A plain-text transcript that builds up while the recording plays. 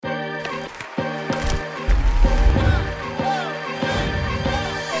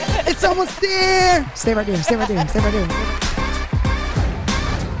It's almost there. Stay right there. Stay right there. Stay right there.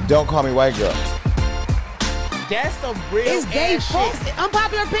 Don't call me white girl. That's some real It's Dave ass Folks. shit.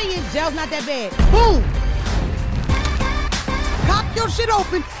 Unpopular opinion. Jail's not that bad. Boom. Pop your shit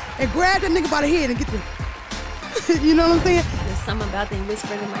open and grab that nigga by the head and get the. You know what I'm saying? There's something about them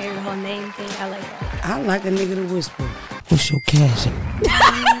whispering in my ear, the whole name thing. I like that. I like a nigga to whisper. What's your cash?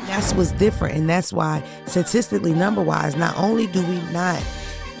 That's what's different, and that's why statistically, number-wise, not only do we not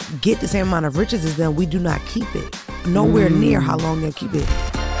get the same amount of riches as them, we do not keep it. Nowhere near how long they'll keep it.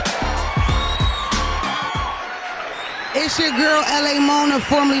 It's your girl, L.A. Mona,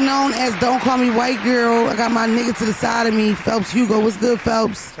 formerly known as Don't Call Me White Girl. I got my nigga to the side of me, Phelps Hugo. What's good,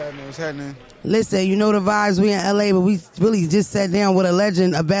 Phelps? What's happening? Listen, you know the vibes. We in L.A., but we really just sat down with a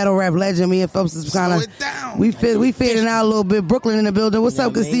legend, a battle rap legend. Me and Phelps is kind of, we fading out a little bit. Brooklyn in the building. What's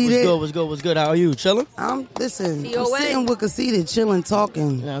up, Conceited? What's good? How are you? Chilling? I'm sitting COA. with Conceited, chilling,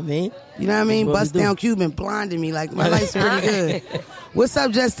 talking. You know what I mean? You know what I mean? Bust down Cuban, blinding me. Like, my life's pretty good. What's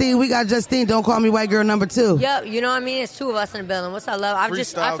up, Justine? We got Justine. Don't Call Me White Girl number 2. Yep, you know what I mean? It's 2 of us in the building. What's up, love? I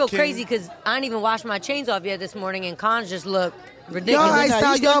feel crazy because I didn't even wash my chains off yet this morning, and Cons just look ridiculous.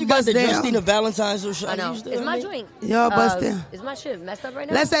 Y'all you got bust the down. Justina Valentine's or something. I know. It's my joint. Y'all bust down. Is my shit messed up right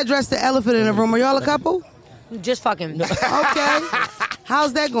now? Let's address the elephant in the room. Are y'all a couple? Just fucking. Okay.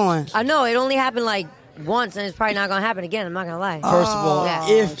 How's that going? I know, it only happened like once, and it's probably not going to happen again. I'm not going to lie. First of all, Yeah.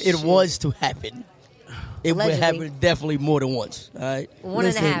 if it was to happen, it would Allegedly. happen definitely more than once. All right? One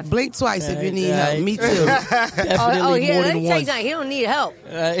and a half. Blink twice if you need Right. help. Me too. Definitely Yeah, more let than me tell you once. something. He don't need help.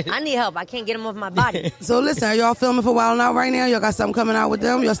 Right. I need help. I can't get him off my body. So listen, are y'all filming for Wild 'N Out right now? Y'all got something coming out with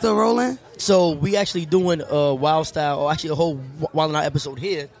them? Y'all still rolling? So we actually doing a Wild Style, or actually a whole Wild 'N Out episode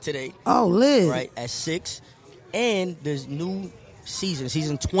here today, Oh, Liz. right, at 6. And there's new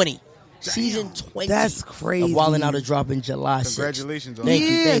season 20. Season 20. That's crazy. Of Wild 'N Out to drop in July 6th. Congratulations on Thank that.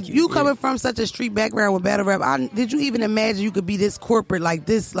 you, thank you. coming from such a street background with battle rap. Did you even imagine you could be this corporate, like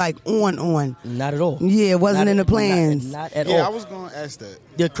this, like on? Not at all. Yeah, it wasn't in the plans. Not at Yeah, I all. was going to ask that.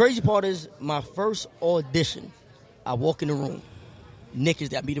 The crazy part is my first audition. I walk in the room. Nick is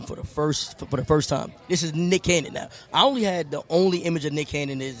there. I meet him for the first time. This is Nick Cannon now. I only had the only image of Nick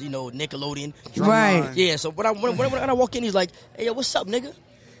Cannon is Nickelodeon. Right. Yeah. So when I walk in, he's like, "Hey, yo, what's up, nigga?"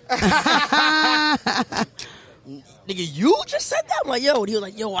 Nigga, you just said that? I'm like, yo. And he was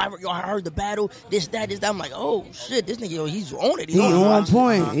like, yo, I heard the battle, this, that. I'm like, oh, shit, this nigga, he's on it. He on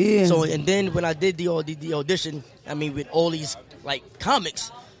point, yeah. So, and then when I did the audition, I mean, with all these, like,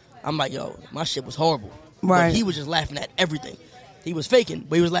 comics, I'm like, yo, my shit was horrible. Right. But he was just laughing at everything. He was faking,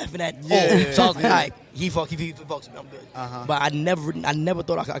 but he was laughing at all. Yeah. So I was like, all right, he fucks me, I'm good. Uh-huh. But I never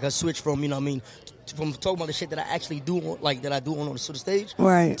thought I could switch from, from talking about the shit that I actually do, that I do on the stage,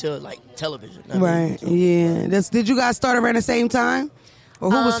 Right. to like television. Right. Yeah. Did you guys start around the same time? Or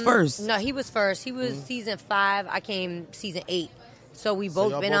who was first? No, he was first. He was season 5. I came season 8. So we So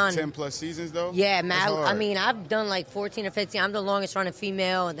both y'all been both on 10 plus seasons though? Yeah, That's man. I hard. mean, I've done like 14 or 15. I'm the longest running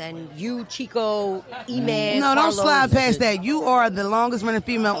female, and then you, Chico, E-Man, No, don't Carlos. slide past that. You are the longest running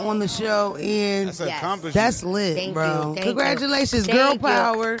female on the show, and That's an Yes. accomplishment. that's lit, Thank bro. you. Thank Congratulations, you. girl Thank you.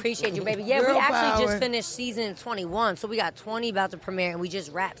 power. Appreciate you, baby. Yeah, Girl we actually power. just finished season 21, so we got 20 about to premiere, and we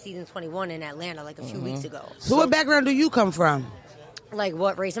just wrapped season 21 in Atlanta like a few weeks ago. So what background do you come from? Like,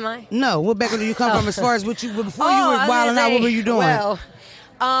 what race am I? No, what background do you come from as far as what you before you I were was wilding gonna out? What say, were you doing? Well,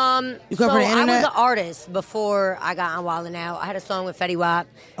 You come so from the I was internet? an artist before I got on Wildin' Out. I had a song with Fetty Wap.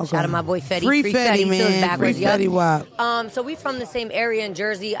 Okay. Shout out my boy Fetty. Free Fetty, still man. backwards, Free yup. Fetty Wap. So we from the same area in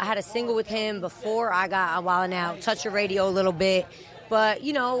Jersey. I had a single with him before I got on Wildin' Out. Touch Your Radio a little bit, but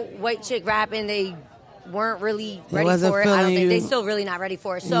white chick rapping, they weren't really ready wasn't for it. I don't feeling think you. they still really not ready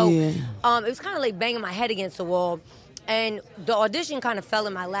for it. So Yeah. it was kind of like banging my head against the wall. And the audition kind of fell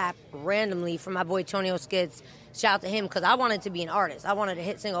in my lap randomly from my boy Tonio Skits. Shout out to him because I wanted to be an artist. I wanted a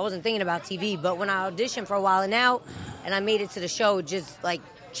hit single. I wasn't thinking about TV. But when I auditioned for a while and out and I made it to the show, it just like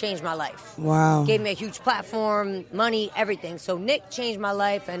changed my life. Wow. Gave me a huge platform, money, everything. So Nick changed my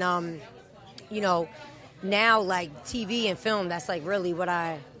life. And, now like TV and film, that's like really what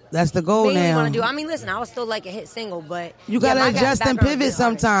I That's the goal mainly now. want to do. I mean, listen, I was still like a hit single, but You gotta my adjust and background is pivot being an artist.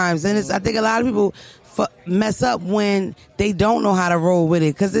 sometimes, and I think a lot of people mess up when they don't know how to roll with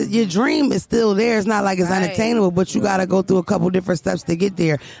it because your dream is still there. It's not like it's Right. unattainable, but you gotta go through a couple different steps to get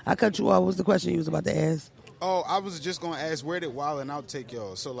there. I cut you off. What was the question you was about to ask? Oh, I was just going to ask, where did Wildin' Out take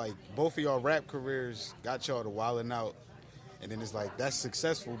y'all? So, like, both of y'all rap careers got y'all to Wildin' Out, and then it's like, that's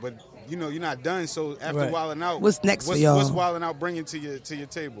successful, but, you're not done. So, after Right. Wildin' Out, What's next for y'all? What's Wildin' Out bringing to your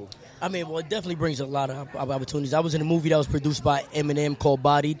table? I mean, well, it definitely brings a lot of opportunities. I was in a movie that was produced by Eminem called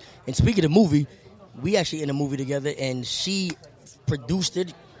Bodied. And speaking of movie, we actually in a movie together, and she produced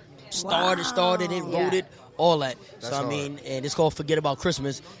it, started it, wrote it, all that. So I mean, and it's called Forget About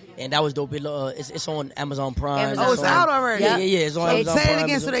Christmas, and that was dope. It's on Amazon Prime. Oh, it's out already. Yeah. It's on Amazon Prime. Say it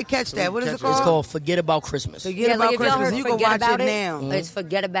again so they catch that. What is it called? It's called Forget About Christmas. Forget About if y'all Christmas. heard You can Forget watch About it now. It's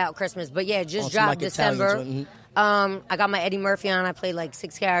Forget About Christmas. But yeah, just On some, dropped like, Italian December. joint. I got my Eddie Murphy on. I played like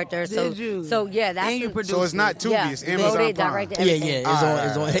 6 characters. Did you? So yeah, that's And you produced So it's not Tubi, yeah, it's Amazon loaded, Prime. direct to Yeah, everything.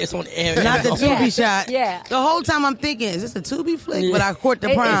 it's on Not the Amazon. Tubi shot. Yeah. The whole time I'm thinking, is this a Tubi flick? Yeah. But I caught the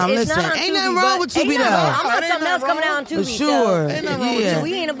It's prime. not Listen, on ain't Tubi, nothing wrong with but- Tubi ain't nothing wrong. though. I'm on something else coming out on For Tubi. sure. So, Ain't nothing wrong with Yeah.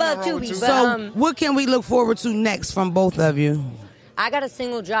 we ain't above Nothing wrong Tubi. with But So, what can we look forward to next from both of you? I got a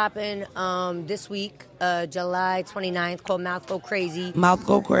single dropping this week, July 29th, called Mouth Go Crazy. Mouth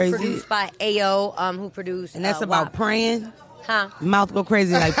go crazy. Produced by AO, who produced. And that's about WAP. praying. Huh? Mouth go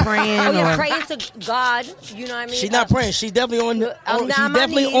crazy like praying. Oh yeah, or praying to God. You know what I mean? She's not praying. She's definitely on. I'm She's not on my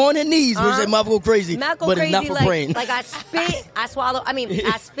definitely knees. on her knees. Which is mouth go crazy, Mouth go but crazy, it's not for like, praying. Like I spit, I swallow. I mean,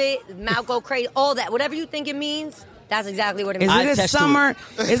 I spit, mouth go crazy, all that. Whatever you think it means, that's exactly what it Is means. I it a attest to summer?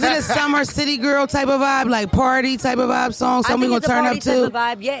 Is it a summer city girl type of vibe, like party type of vibe song? I Something we think gonna it's turn a up party type to? of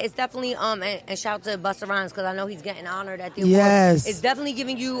vibe. Yeah, it's definitely and shout to Busta Rhymes because I know he's getting honored at the Yes. awards. It's definitely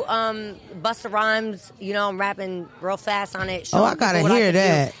giving you Busta Rhymes. You know, I'm rapping real fast on it. Oh, I showing gotta people what hear can do.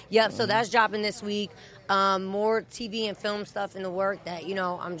 that. Yep. So that's dropping this week. More TV and film stuff in the work that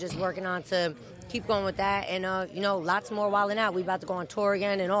I'm just working on to keep going with that, and lots more wilding out. We about to go on tour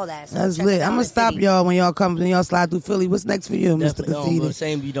again and all that. So That's check lit. us out I'm in gonna the stop city. y'all when y'all slide through Philly. What's next for you, Mr. Definitely. But Conceited?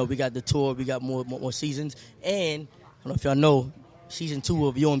 same, we got the tour. We got more seasons, and I don't know if y'all know. Season 2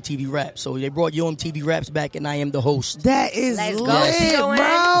 of Yo MTV Raps. So they brought Yo MTV Raps back, and I am the host. That is Let's go, lit, C.O.N.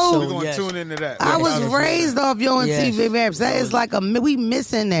 bro. So, We're going to yes. tune into that. I was Yeah. raised off Yo and Yes. TV Raps. That is like we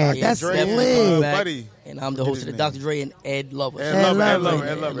missing that. Yeah, That's Dre, definitely lit. back. buddy. And I'm the host of the name. Dr. Dre and Ed Lover. Ed Lover, Lover, Ed Lover,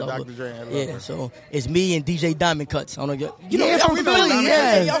 Ed Lover, Dr. Dre, Ed Lover. Yeah, so it's me and DJ Diamond Cuts. I don't know. You know, Yeah, y'all from from Philly, Philly.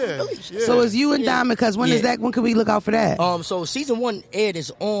 yeah. Y'all from Philly. Yeah. So it's you and Diamond, cause when is Yeah. that? When can we look out for that? So season 1 aired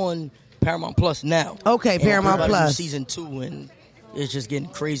is on Paramount Plus now. Okay, And Paramount we're about to do Plus. Season 2, and it's just getting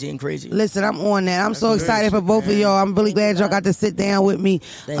crazy and crazy. Listen, I'm on that. I'm so good excited for shit, both of man. y'all. I'm really glad y'all got to sit down with me.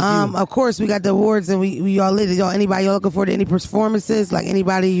 Thank you. Of course, we got the awards and we all lit. Y'all, anybody y'all looking forward to any performances? Like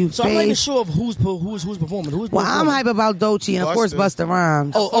anybody you So I'm not even face? sure of who's performing. Who's Well, I'm performing? hype about Doechii and of course Busta. Busta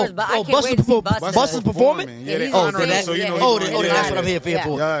Rhymes. Oh, course, but I can't Busta wait to see perform- Busta. Busta's performing? Yeah, they he's honor on him, stage. so you know Yeah. he's then gonna that's do what I'm that. here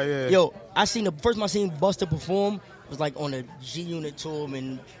for. Yeah, yeah. Yo, the first time I seen Busta perform was like on a G Unit tour,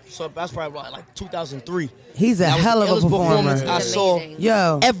 and so that's probably like 2003. He's a That was hell the of a illest performer. performance I He's saw amazing.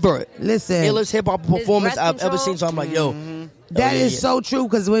 Yo, ever. listen. Illest hip hop performance breath I've ever control? seen. So I'm like, yo, That is so true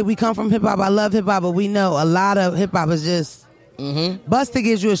because we come from hip hop. I love hip hop, but we know a lot of hip hop is just. Busta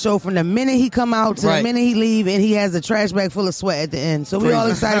gives you a show from the minute he come out to the Right. minute he leave, and he has a trash bag full of sweat at the end. So we all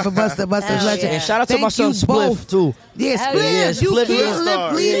excited for Busta. Busta's Hell legend. yeah. And shout out to Thank my son you both. Spliff too. Yeah, Hell Spliff. yeah. You Spliff can't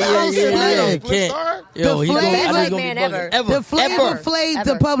is- leave Yeah, out yeah, yeah. Spliff. Can't. Star? Yo, The he's gonna, flavor- he's gonna be man buzzing. ever. Ever. The flavor Ever. Flav, the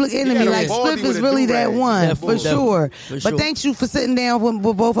Ever. public enemy. got a Like baldy Spliff with is a really that do-rag. one Yeah, for for sure. For But sure. thanks you for sitting down with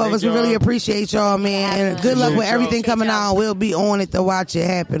both of Thank us. We really y'all. appreciate y'all, man. And good luck with Appreciate everything y'all. coming out. We'll be on it to watch it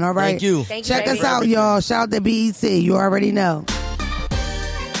happen. All right. Thank you. Thank you, Check us baby. out, y'all. Shout out to BET. You already know.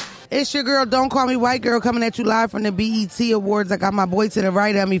 It's your girl, Don't Call Me White Girl, coming at you live from the BET Awards. I got my boy to the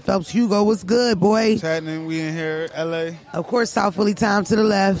right of me, Phelps Hugo. What's good, boy? What's happening? We in here, LA. Of course, South Philly time to the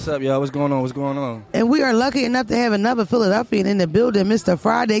left. What's up, y'all? What's going on? What's going on? And we are lucky enough to have another Philadelphian in the building, Mr.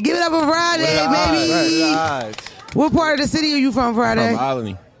 Friday. Give it up for Friday, baby. Right. What part of the city are you from, Friday? From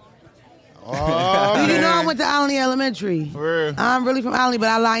Albany. Oh, Do you know I man. went to Alany Elementary? For real. I'm really from Alany, but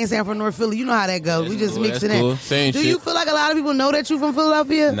I lie and say I'm from North Philly. You know how that goes. We just cool, mix it that's in. cool. Same Do shit. you feel like a lot of people know that you from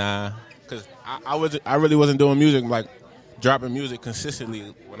Philadelphia? Nah, because I really wasn't doing music, like dropping music consistently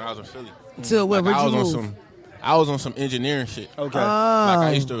when I was in Philly. Till where? Like, Where'd you move? I was on some engineering shit. Okay. Like I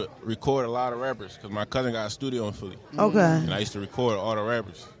Oh, used to record a lot of rappers because my cousin got a studio in Philly, okay. and I used to record all the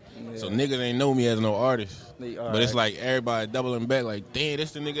rappers. So niggas ain't know me as no artist, but it's like everybody doubling back, like, damn,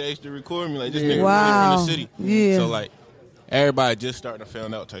 this the nigga that used to record me, like this nigga Wow. really from the city. Yeah. So like everybody just starting to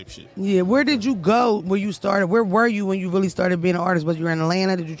find out type shit. Yeah, where did you go when you started? Where were you when you really started being an artist? Was you in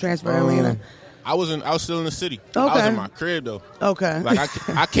Atlanta? Did you transfer to Atlanta? I was still in the city. I was Okay. in my crib though. Okay. Like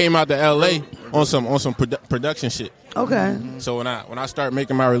I came out to LA on some production shit. Okay. So when I started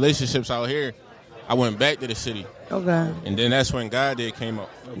making my relationships out here, I went back to the city, Okay. and then that's when God Did came out.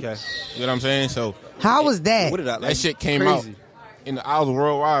 Okay. You know what I'm saying? So How was that? What did I like? that shit came Crazy. I was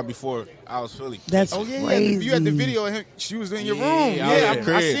worldwide before I was Philly. That's crazy. You had the video of him. She was in your room. I Yeah, was in the I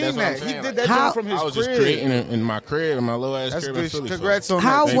crib. seen That's what I'm that. He saying. did that How- joint from his I was just crib. creating in my crib, in my little ass That's crib in good. Philly. Congrats so. on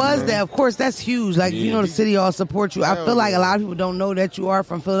How that. was man. that? Of course, that's huge. Like, you know, the city all support you. I Hell feel like yeah. a lot of people don't know that you are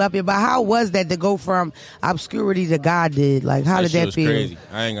from Philadelphia, but how was that to go from obscurity to God did? Like, how did shit that was feel? crazy.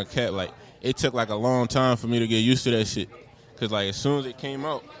 I ain't gonna cap. Like, it took like a long time for me to get used to that shit. Cause like as soon as it came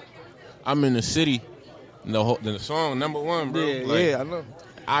out, I'm in the city. And the song #1, bro. Yeah, like, yeah, I know.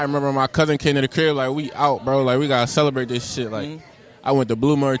 I remember my cousin came to the crib like, we out, bro. Like, we gotta celebrate this shit. Like, I went to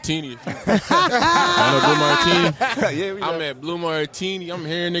Blue Martini. I know Blue Martini. Yeah, we I'm know. at Blue Martini. I'm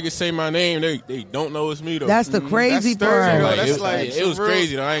hearing niggas say my name. They don't know it's me though. That's the crazy That's part. Thursday, like, that's it, was- like it was some real-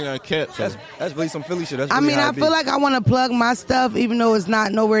 crazy though. I ain't gonna cap. So. That's really some Philly shit. That's I really mean, how I it be. feel like I want to plug my stuff, even though it's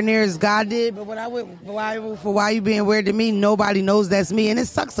not nowhere near as God did. But when I went for Why You Being Weird to Me, nobody knows that's me, and it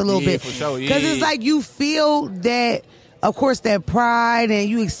sucks a little Yeah, bit for sure. Yeah, because it's yeah. like you feel that. Of course, that pride and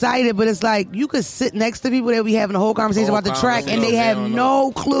you excited, but it's like you could sit next to people that we having a whole conversation Whole about the track, and conversation, they have don't no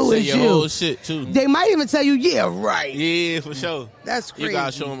know. clue Say it's your whole you. shit too. They might even tell you, "Yeah, right." Yeah, for sure. That's You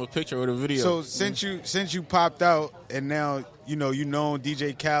gotta crazy. show them a picture or the video. So since you popped out and now you know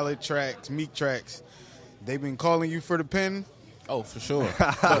DJ Khaled tracks, Meek tracks, they've been calling you for the pen. oh, for sure.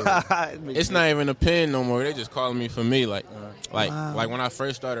 It's not even a pen no more. They just calling me for me. Like when I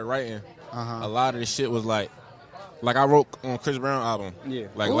first started writing, a lot of the shit was like I wrote on Chris Brown album. Yeah.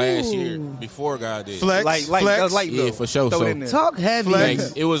 Like last year before God did. Flex, Like, flex. that was light, Yeah, though. for sure. Throw So- it in there. Talk heavy. Flex.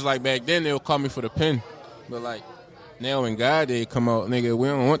 Like, it was like back then they would call me for the pen, but like now when God did come out, nigga, we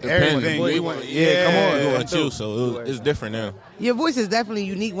don't want the Everything. pen. We want want- yeah, come on. we Yeah, want you. So it's different now. Your voice is definitely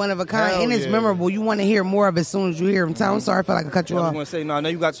unique, one of a kind, Hell and it's yeah. memorable. You want to hear more of it as soon as you hear him. I'm sorry, I feel like I cut you I was off. going to say, no, I know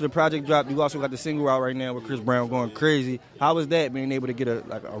you got to the project drop. You also got the single out right now with Chris Brown going crazy. How was that, being able to get a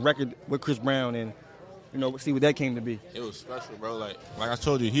record with Chris Brown and, see what that came to be? It was special, bro. Like I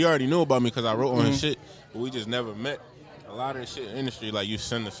told you, he already knew about me because I wrote on his shit, but we just never met. A lot of the shit in the industry, like you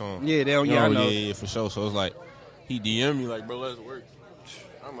send the song. Yeah, they don't- You yeah, I know. Yeah, for sure. So it's like he DM'd me like, bro, let's work.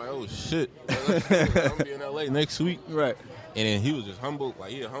 I'm like, oh shit, bro, I'm gonna be in LA next week. Right. And then he was just humble,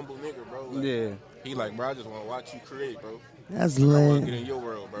 like he a humble nigga, bro. Like, Yeah. He like, bro, I just want to watch you create, bro. That's I want lit. to get in your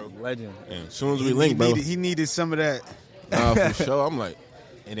world, bro. Legend. And as soon as we link, bro, He needed some of that. nah, for sure. I'm like,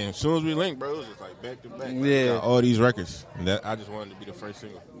 and then as soon as we link, bro, it was just like back to back. Like, Yeah. got all these records, and that I just wanted to be the first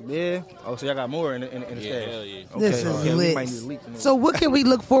single. Yeah. Oh, so y'all got more in the Yeah, stash. hell yeah. Okay. This is Okay, we might need to lit. leak some more. So, what can we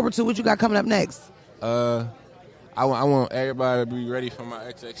look forward to? What you got coming up next? I want everybody to be ready for my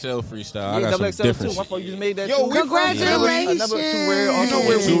XXL freestyle. I Yeah, got some double XL different too. My shit. fault, you just made that Yo, too. we from Congratulations. Another two-rare You know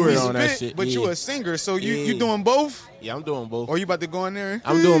where Two we word on that spit, shit, but you yeah. a singer, so you Yeah. doing both? Yeah, I'm doing both. Or you about to go in there?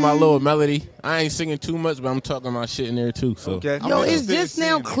 I'm doing my little melody. I ain't singing too much, but I'm talking my shit in there too. So Okay. I'm Yo, it's interested in just now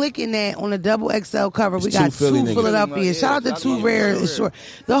seeing it. clicking that on the double XL cover. We It's got two Philly two niggas. Philadelphia. Yeah, Shout out to shout out Two to Rare. Two It's short.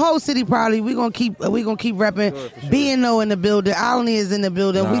 The whole city probably. We gonna keep repping. B&O in the building. Alany is in the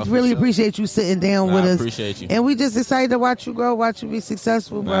building. Nah, we for really sure. appreciate you sitting down Nah, with I us. appreciate you. And we just excited to watch you grow, watch you be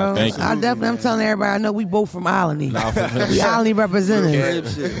successful, bro. Nah, thank you. I'm telling everybody. I know we both from Alany. Nah, for We sure. Alany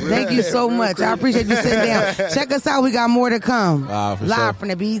representatives. Thank you so much. I appreciate you sitting down. Check us out. We got more to come. For Live sure. from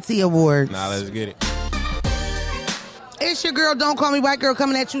the BET Awards. Nah, let's get it. It's your girl, Don't Call Me White Girl,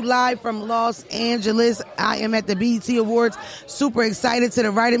 coming at you live from Los Angeles. I am at the BET Awards. Super excited. To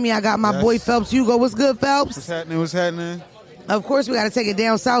the right of me, I got my boy Phelps Hugo. What's good, Phelps? What's happening? What's happening? Of course, we got to take it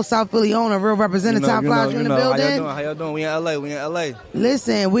down south. South Philly owner, real representative, Top Flies, you in the building. How y'all doing? We in LA. We in LA.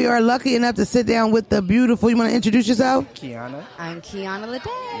 Listen, we are lucky enough to sit down with the beautiful. You want to introduce yourself? Kiana. I'm Kiana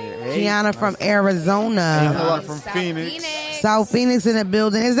Lede. Kiana from Arizona. From South Phoenix. South Phoenix in the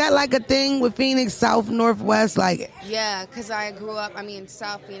building. Is that like a thing with Phoenix, South, Northwest? Like, Yeah, because I grew up,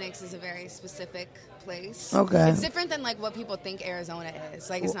 South Phoenix is a very specific place. Okay. It's different than like what people think Arizona is.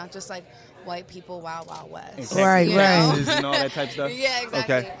 Like it's not just like white people, wild, wild west. Right, you right. know? And all that type of stuff. Yeah,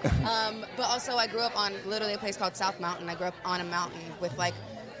 exactly. Okay. But also I grew up on literally a place called South Mountain. I grew up on a mountain with like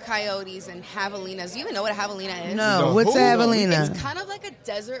coyotes and javelinas. Do you even know what a javelina is? no, what's Avelina? It's kind of like a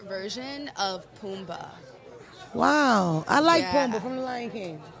desert version of Pumbaa. Wow. I like Yeah. Pumbaa from The Lion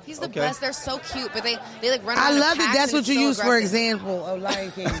King. He's the Okay. best. They're so cute, but they like run I around in love it. packs That's and what you so use for aggressive. example of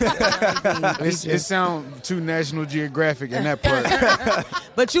Lion King. It sounds too National Geographic in that part.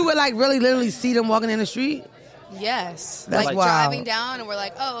 But you would like really literally see them walking in the street? Yes. That's like wild. driving down and we're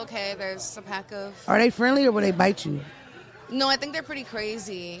like, oh, okay, there's a pack of... Are they friendly or will they bite you? No, I think they're pretty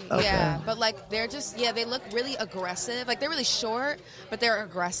crazy. Okay. Yeah, but like they're just they look really aggressive. Like they're really short, but they're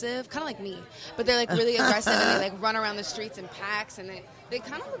aggressive, kind of like me. But they're like really aggressive and they like run around the streets in packs and they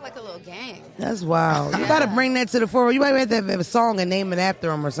kind of look like a little gang. That's wild. You gotta bring that to the forefront. You might have to have a song and name it after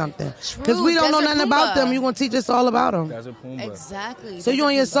them or something. Because we don't know Desert nothing about Pumbaa. them. You gonna teach us all about them. Desert Pumbaa. Exactly. So you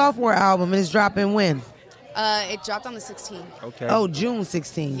on your sophomore album and it's dropping when? It dropped on the 16th. Okay. Oh, June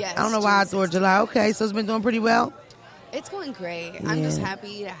 16th. Yes, I don't know why I June thought July. Okay, so it's been doing pretty well. It's going great. I'm just Yeah.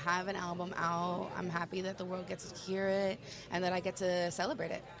 happy to have an album out. I'm happy that the world gets to hear it and that I get to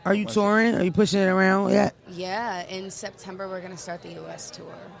celebrate it. Are you touring? Are you pushing it around yet? Yeah, in September we're going to start the U.S.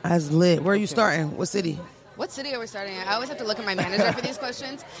 tour. That's lit. Where are you starting? What city? What city are we starting at? I always have to look at my manager for these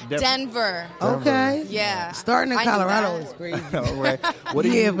questions. Denver. Okay. Yeah. Starting in I knew Colorado that. is crazy. All right. What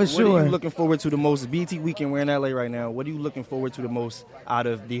Yeah, for What sure. are you looking forward to the most? BT weekend, we're in LA right now. What are you looking forward to the most out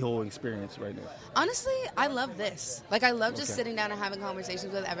of the whole experience right now? Honestly, I love this. Like, I love just sitting down and having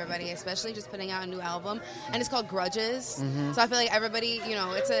conversations with everybody, especially just putting out a new album. And it's called Grudges. So I feel like everybody,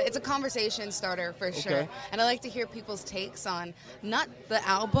 it's a conversation starter for sure. Okay. And I like to hear people's takes on not the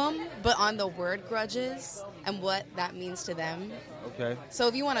album, but on the word grudges and what that means to them. Okay. So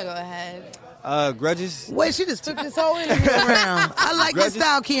if you want to go ahead. Grudges. Wait, she just flipped this whole interview around. I like your Grudges.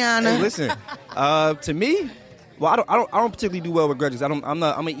 style, Kiana. Hey, listen. To me, well, I don't particularly do well with grudges. I'm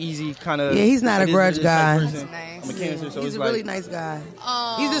an easy kind of. Yeah, he's not a grudge guy. That's nice. I'm a Cancer, so He's it's a like, really nice guy.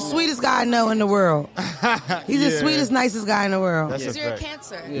 Oh. He's the sweetest guy I know in the world. He's the sweetest, nicest guy in the world. That's Because a you're a fact.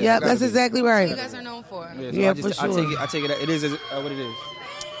 Cancer. Yeah. Yep, gotta that's be. exactly You right. guys are known for. Yeah, so Yeah, I just, for sure. I take it. It is what it is.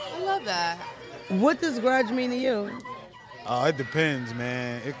 I love that. What does grudge mean to you? Oh, it depends,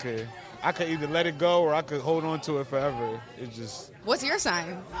 man. I could either let it go or I could hold on to it forever. It's just What's your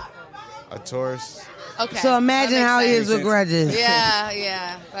sign? a Taurus. Okay. So imagine that how makes he is sense. with grudges.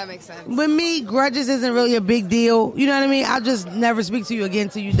 Yeah, that makes sense. With me, grudges isn't really a big deal. You know what I mean? I'll just never speak to you again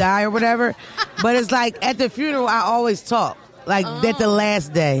till you die or whatever. But it's like at the funeral, I always talk. Like at the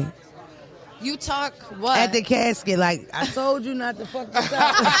last day. You talk what? At the casket, like, I told you not to fuck this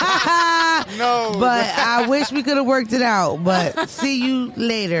up. No. But I wish we could have worked it out. But see you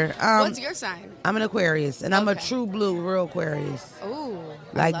later. What's your sign? I'm an Aquarius, and I'm a Okay. true blue, real Aquarius. Ooh,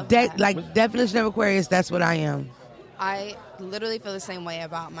 I Like love that. like definition of Aquarius, that's what I am. I literally feel the same way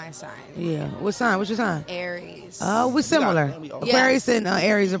about my sign. Yeah. What sign? What's your sign? Aries. Oh, we're similar. Yeah. Aquarius and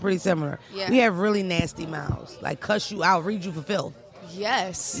Aries are pretty similar. Yeah. We have really nasty mouths. Like, cuss you out, read you for filth.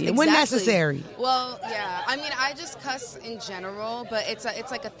 Yes. Yeah, exactly. when necessary. Well, yeah. I mean, I just cuss in general, but it's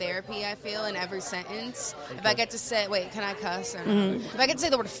like a therapy, I feel, in every sentence. If I get to say, wait, can I cuss? Or no? If I get to say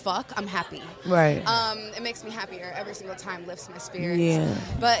the word fuck, I'm happy. Right. It makes me happier every single time, lifts my spirits. Yeah.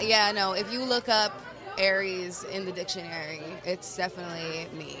 But yeah, no, if you look up Aries in the dictionary, it's definitely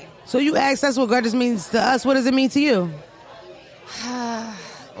me. So you asked us what grudges means to us. What does it mean to you?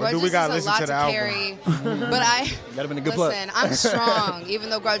 Or do we Grudges gotta is a listen lot to to the album? carry, but I Gotta be in a good listen. I'm strong, even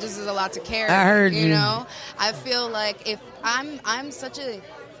though grudges is a lot to carry. I heard you. You know, I feel like if I'm such a,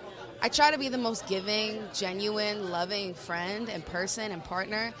 I try to be the most giving, genuine, loving friend and person and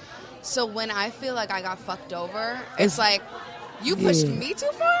partner. So when I feel like I got fucked over, it's like, you pushed Yeah. me too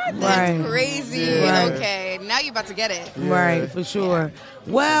far? That's Right. crazy. Yeah. Right. Okay, now you're about to get it. Right, for sure.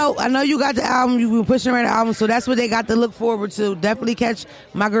 Well, I know you got the album. You were pushing around the album, so that's what they got to look forward to. Definitely catch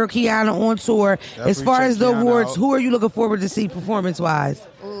my girl Kiana on tour. As far check as the Kiana awards, out. who are you looking forward to see performance-wise?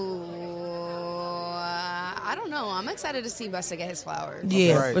 Ooh, I don't know. I'm excited to see Busta get his flowers.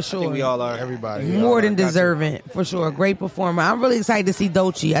 Yeah, Right. for I sure. I think we all are. Everybody. More than Got you. deserving, for sure. Great performer. I'm really excited to see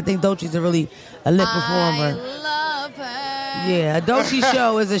Doechii. I think Doechii's a really a lit I performer. love her. Yeah, a Doechii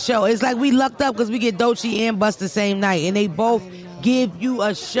show is a show. It's like we lucked up because we get Doechii and Busta the same night, and they both give you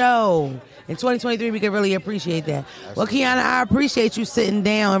a show. In 2023, we can really appreciate that. Well, Kiana, I appreciate you sitting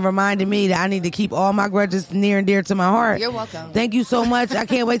down and reminding me that I need to keep all my grudges near and dear to my heart. You're welcome. Thank you so much. I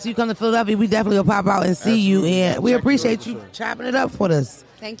can't wait till you come to Philadelphia. We definitely will pop out and see you, and we appreciate you chopping it up for us.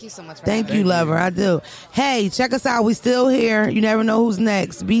 Thank you so much for Thank having you, me. lover. I do. Hey, check us out. We still here. You never know who's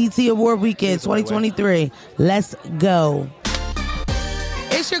next. BET Award Weekend 2023. Let's go.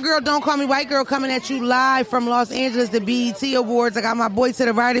 It's your girl, Don't Call Me White Girl, coming at you live from Los Angeles, the BET Awards. I got my boy to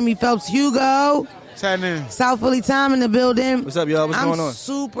the right of me, Phelps Hugo. What's happening? South Philly Tom in the building. What's up, y'all? What's going on? I'm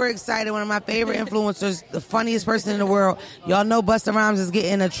super excited. One of my favorite influencers, the funniest person in the world. Y'all know Busta Rhymes is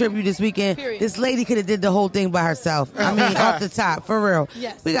getting a tribute this weekend. Period. This lady could have did the whole thing by herself. I mean, off the top, for real.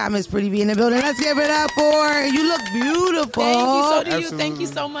 Yes. We got Miss Pretty V in the building. Let's give it up for her. You look beautiful. Thank you. So do you. Absolutely. Thank you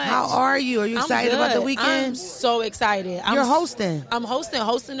so much. How are you? Are you I'm excited about the good. weekend? I'm so excited. You're hosting. I'm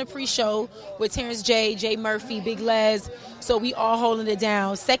hosting the pre-show with Terrence J, Jay Murphy, Big Les. So we all holding it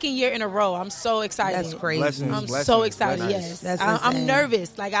down. Second year in a row. I'm so excited. excited. That's crazy. I'm so excited. Blessings. Yes, That's I'm insane.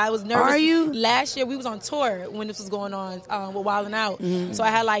 nervous. Like I was nervous. Are you? Last year we was on tour when this was going on with Wild 'N Out. So I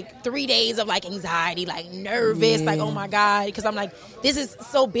had like 3 days of like anxiety, like nervous, like oh my god, because I'm like this is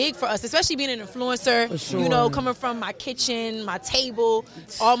so big for us, especially being an influencer. For sure. You know, coming from my kitchen, my table,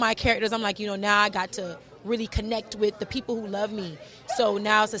 all my characters. I'm like, you know, now I got to really connect with the people who love me. So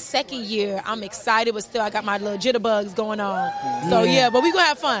now it's the second year. I'm excited, but still I got my little jitterbugs going on. So yeah, but we gonna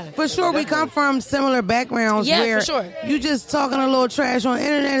have fun. For sure, we come from similar backgrounds. Yeah, where for sure. You just talking a little trash on the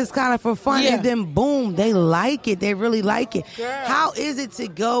internet is kind of for fun, Yeah. and then boom, they like it. They really like it. Girl. How is it to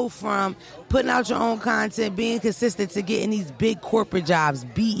go from putting out your own content, being consistent, to getting these big corporate jobs,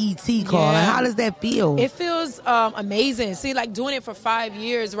 BET calling? Yeah. How does that feel? It feels amazing. See, like doing it for 5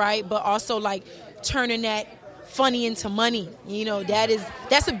 years, right? But also like turning that funny into money. You know,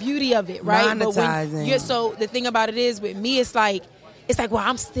 that's the beauty of it, right? But Monetizing. so the thing about it is with me, it's like, well,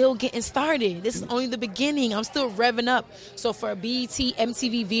 I'm still getting started. This is only the beginning. I'm still revving up. So for BET,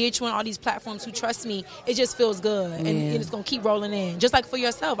 MTV, VH1, all these platforms who trust me, it just feels good. And it's going to keep rolling in. Just like for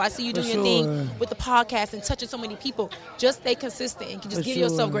yourself. I see you doing your thing with the podcast and touching so many people. Just stay consistent and just give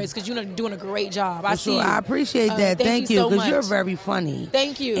yourself grace because you're doing a great job. I see you. I appreciate that. Thank you, so because you're much. very funny.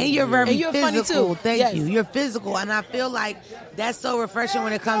 Thank you. And you're very you're physical. funny too. Thank Yes. you. You're physical. And I feel like that's so refreshing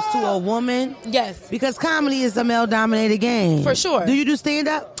when it comes to a woman. Yes. Because comedy is a male-dominated game. For sure. Do you do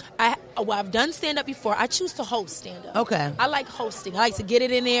stand-up? I've done stand-up before. I choose to host stand-up. Okay. I like hosting. I like to get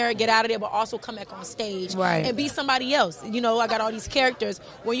it in there, get out of there, but also come back on stage Right. and be somebody else. You know, I got all these characters.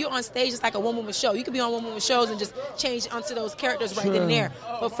 When you're on stage, it's like a one-woman show. You could be on one-woman shows and just change onto those characters right then and there.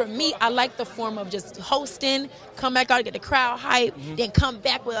 But for me, I like the form of just hosting, come back out, get the crowd hype, then come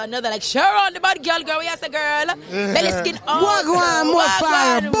back with another, like, Sharon, the body girl, yes, girl. Belly skin on. Wagwan, more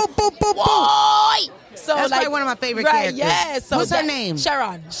fire. Boop, boop, boop, boop. Boy! So That's like probably one of my favorite right, characters. Yeah. So what's her name?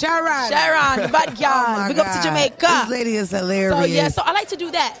 Sharon. Sharon, the bad girl. Oh my Big up to God. Jamaica. This lady is hilarious. So yeah, so I like to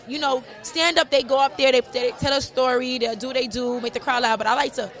do that. You know, stand up, they go up there, they tell a story, they do what they do, make the crowd loud. But I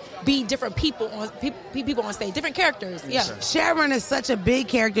like to be different people on stage, different characters. Yeah. Sharon is such a big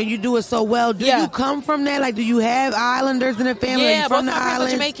character. You do it so well. Do Yeah. you come from that? Like, do you have islanders in the family? Yeah, from both the my parents are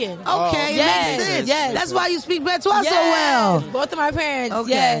islands? Jamaican. Okay, Yes, makes sense. yes. That's why you speak patois Yes, so well. both of my parents. Okay,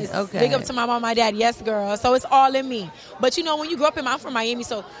 Yes. okay. Big up to my mom, my dad. Yes, girl. So it's all in me. But you know, when you grow up I'm from Miami,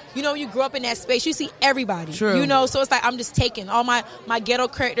 so you know, you grow up in that space, you see everybody. True. You know, so it's like I'm just taking all my ghetto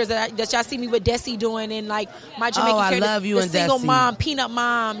characters that y'all see me with Desi doing, and like my Jamaican I characters, love you the and single Desi. mom, peanut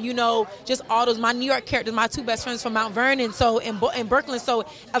mom. You know, just all those my New York characters, my two best friends from Mount Vernon. So in Brooklyn, so I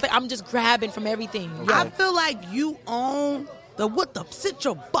was like, I'm just grabbing from everything. Yeah. I feel like you own sit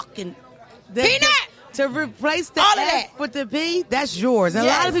your buck in Peanut! to replace the All of F that. with the P. That's yours. And a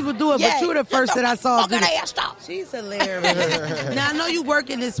lot of people do it, Yes. but you're the first that I saw do Fuck it. that ass, stop. She's hilarious. Now I know you're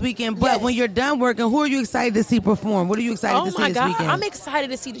working this weekend, but Yes. when you're done working, who are you excited to see perform? What are you excited Oh to see my this God, weekend? I'm excited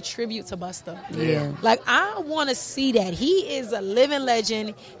to see the tribute to Busta. Yeah. Like, I want to see that. He is a living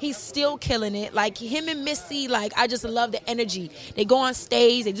legend. He's still killing it. Like, him and Missy, like, I just love the energy. They go on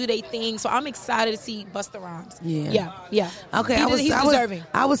stage, they do their thing. So I'm excited to see Busta Rhymes. Yeah. Yeah. Okay, He's deserving.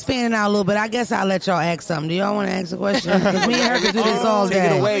 I was fanning out a little bit. I guess I'll let y'all ask something. Do y'all want to ask a question? Because me and her can do this all day.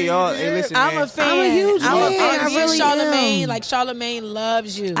 Take it away, y'all. Hey, listen, I'm man. a fan. I'm a huge fan. I Me really and Charlamagne, am. like, Charlamagne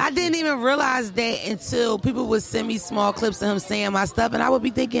loves you. I didn't even realize that until people would send me small clips of him saying my stuff, and I would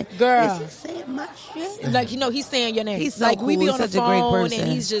be thinking, Girl. is he saying my shit? Like, you know, he's saying your name. He's so like, we cool. be He's on the such a great phone, person.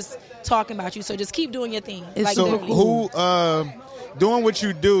 and he's just talking about you. So just keep doing your thing. It's Like, So literally. who doing what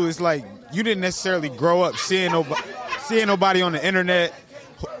you do is like you didn't necessarily grow up seeing nobody on the internet.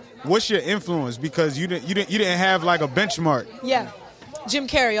 What's your influence? Because you didn't have like a benchmark. Yeah. Jim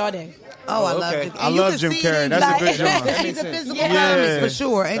Carrey all day. Oh, I love okay. Jim. I And you love can Jim see Carrey. it. That's a Like- good job. He's a physical Yeah. comic for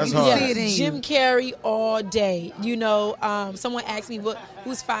sure, and That's you can hard. see it in you. Jim Carrey all day. You know, someone asked me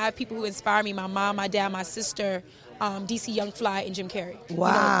who's 5 people who inspire me. My mom, my dad, my sister, DC Young Fly, and Jim Carrey. You know?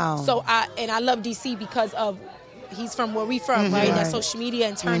 Wow. So I love DC because of he's from where we from, right? That social media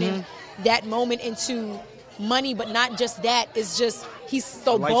and turning that moment into money, but not just that. It's just he's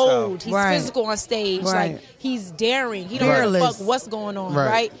so Lifestyle. bold. He's Right. physical on stage. Right. Like he's daring. He don't give a Fearless. fuck what's going on, Right.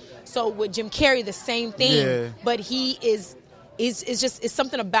 right? So with Jim Carrey, the same thing. Yeah. But he is it's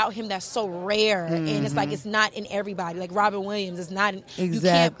something about him that's so rare, and it's like it's not in everybody. Like Robin Williams, it's not. You can't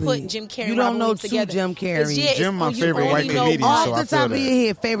Exactly. put Jim Carrey. You and don't Robin know Williams two together. Jim Carreys. It's- Jim, my you favorite only white know comedian, one. Off so I the top feel of your that.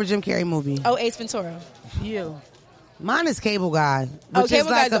 head, favorite Jim Carrey movie? Oh, Ace Ventura. You. Mine is Cable Guy, Oh, which is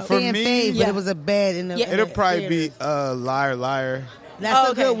Cable like Guy's a a- For fan me- fave, but Yeah. it was a bad in the. Yeah. It'll probably be Liar Liar. That's Oh,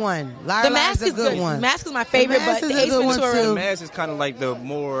 a okay. good one. Liar The Liar's Mask a is good good. one. Mask is my favorite, Mask but is the a Ace good one, Ventura. too. Mask is kind of like the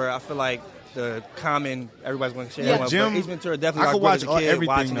more, I feel like, the common. Everybody's going to share. Yeah. One, Jim, but Ace Ventura definitely. I could watch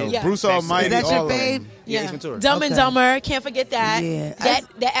everything though. Yeah. Bruce Almighty. Is that your all of them. fave? Yeah, Ace Ventura. Dumb and Dumber, can't forget that. Yeah.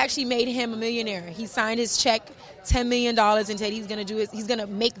 That actually made him a millionaire. He signed his check, $10 million, and said he's gonna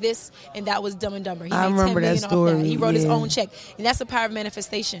make this, and that was Dumb and Dumber. He I made remember $10 million that off story, He wrote his yeah. own check, and that's the power of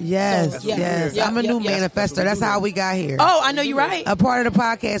manifestation. Yes, So, yeah. yes. Yeah, I'm a yeah, new yeah. manifester. That's how we got here. Oh, I know you're right. A part of the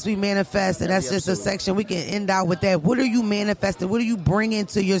podcast, we manifest, and that's just a section. We can end out with that. What are you manifesting? What are you bringing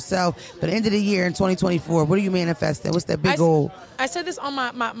to yourself for the end of the year in 2024? What are you manifesting? What's that big goal? I said this on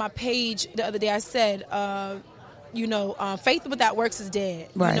my page the other day. I said, faith without works is dead.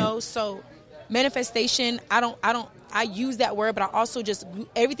 Right. You know, so manifestation. I use that word, but I also just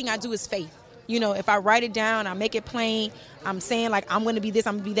everything I do is faith. You know, if I write it down, I make it plain. I'm saying like I'm going to be this,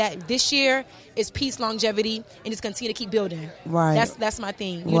 I'm going to be that. This year is peace, longevity, and just continue to keep building. Right. That's my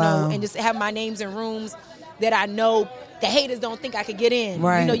thing. You know, and just have my names in rooms that I know the haters don't think I could get in.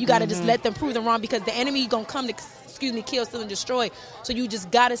 Right. You know, you got to just let them prove them wrong because the enemy gonna come to kill, steal, and destroy. So you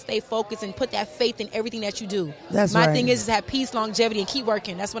just got to stay focused and put that faith in everything that you do. That's my right. thing is have peace, longevity, and keep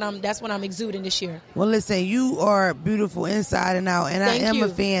working. That's what I'm exuding this year. Well, listen, you are beautiful inside and out, and Thank I am you. a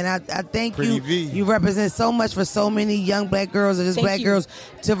fan. I thank Pretty you. V. You represent so much for so many young black girls or just Thank black you. girls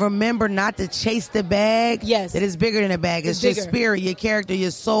to remember not to chase the bag. Yes. That it's bigger than a bag. It's It's your bigger. spirit, your character,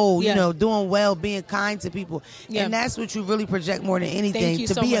 your soul, Yeah. you know, doing well, being kind to people. Yeah. And that's what you really project more than anything. you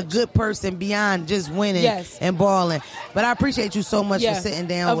to so be a much. good person beyond just winning Yes. and balling. But I appreciate you so much Yeah. for sitting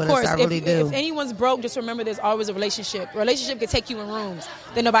down Of with course, us. I really do. If anyone's broke, just remember there's always a relationship. A relationship can take you in rooms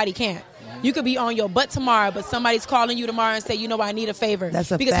that nobody can. You could be on your butt tomorrow, but somebody's calling you tomorrow and say, you know what, I need a favor.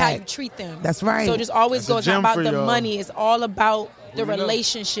 That's a because how fact. you treat them. That's right. So it just always That's a goes not gem about for the y'all. money. It's all about the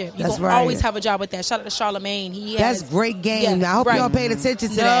relationship. You're That's going to right. always have a job with that. Shout out to Charlamagne. That's great game. I hope y'all paid attention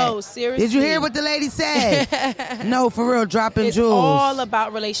to that. No, seriously. Did you hear what the lady said? No, for real, dropping It's jewels. all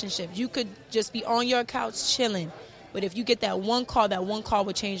about relationships. You could just be on your couch chilling, but if you get that one call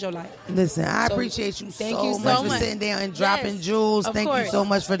will change your life. Listen, I So, appreciate you thank so you so much for much. sitting down and dropping Yes, jewels. of Thank you course. so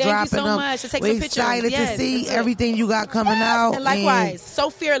much for Thank you dropping so them. much. To take We're some pictures. excited Yes, to see that's it. everything you got coming out. And likewise, so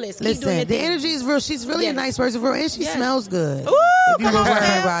fearless. Keep Listen, doing your the thing. energy is real. She's really a Yes. nice person, for real, and she Yes. smells good. Ooh, if you come were on, worried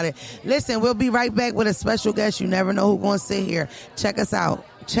Sam. about it. Listen, we'll be right back with a special guest. You never know who's going to sit here. Check us out.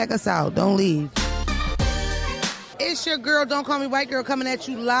 Check us out. Don't leave. It's your girl, Don't Call Me White Girl, coming at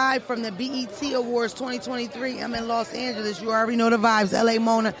you live from the BET Awards 2023. I'm in Los Angeles. You already know the vibes. LA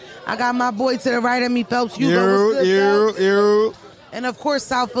Mona. I got my boy to the right of me, Phelps. What's good, Phelps? You. And of course,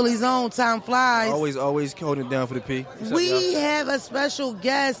 South Philly's own Time Flies. Always holding it down for the P. What's up, We y'all? have a special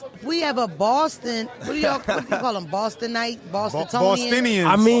guest. We have a Boston. What do you call them? Bostonite, Bostonian. Bostonians.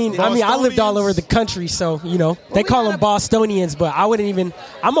 I mean, I lived all over the country, so they call them Bostonians, but I wouldn't even.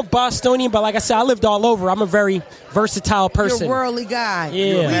 I'm a Bostonian, but like I said, I lived all over. I'm a very versatile person. You're a worldly guy.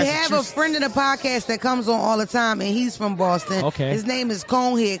 Yeah. We have a friend of the podcast that comes on all the time, and he's from Boston. Okay. His name is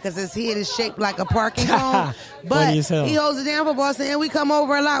Conehead because his head is shaped like a parking cone. But Funny as hell. he holds it down for Boston, and we come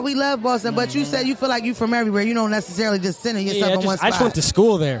over a lot. We love Boston. But you said you feel like you from everywhere. You don't necessarily just center yourself in one spot. I just went to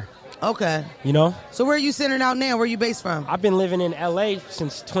school there. Okay. So where are you centered out now? Where are you based from? I've been living in LA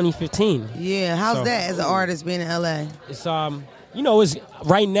since 2015. Yeah. How's that as an artist being in LA? It's it's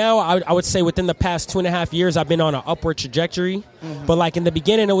right now. I would say within the past 2.5 years, I've been on an upward trajectory. Mm-hmm. But like in the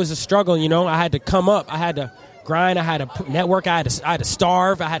beginning, it was a struggle. I had to come up. I had to grind. I had to network. I had to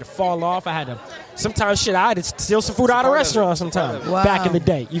starve. I had to fall off. I had to. Sometimes I had to steal some food out of restaurants. Sometimes back in the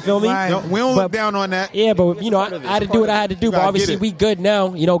day, you feel me? Right. We don't look down on that. Yeah, but I had to do what I had to do. You But gotta obviously, get it. we good now.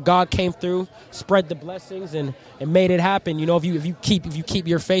 God came through, spread the blessings, and made it happen. If you keep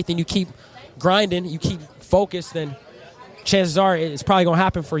your faith and you keep grinding, you keep focused, then chances are it's probably gonna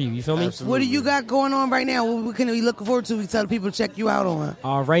happen for you. You feel me? What do you got going on right now? What can we looking forward to? We tell the people to check you out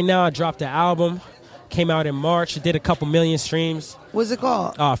on. Right now, I dropped the album. Came out in March. It did a couple million streams. What's it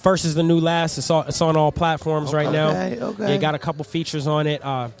called? First is the New Last. It's on all platforms right now. Okay. Yeah, got a couple features on it.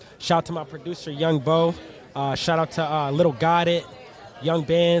 Shout out to my producer, Young Bo. Shout out to Little Got It, Young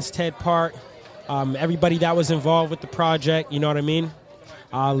Bands, Ted Park, everybody that was involved with the project. You know what I mean?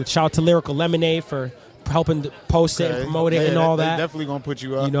 Shout out to Lyrical Lemonade for helping to post it and promote it and all that. Definitely gonna put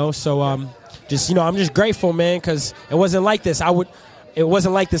you up. So I'm just grateful, man, because it wasn't like this. It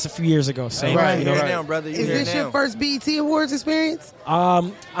wasn't like this a few years ago. So, Right. you know, You're here now, brother. Is this your first BET Awards experience?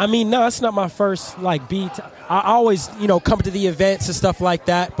 I mean, no, it's not my first beat. I always, come to the events and stuff like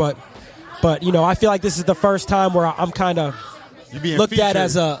that, but I feel like this is the first time where I'm kind of looked at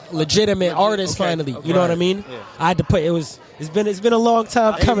as a legitimate artist. Finally, you know what I mean? Yeah. I had to put it's been a long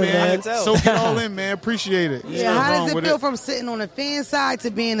time coming, man. Soak it all in, man. Appreciate it. Yeah. How does it feel from sitting on the fan side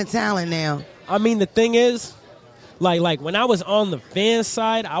to being a talent now? I mean, the thing is, like when I was on the fan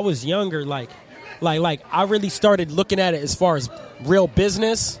side, I was younger. Like I really started looking at it as far as real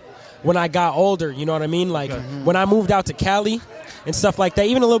business when I got older. You know what I mean? Like when I moved out to Cali and stuff like that.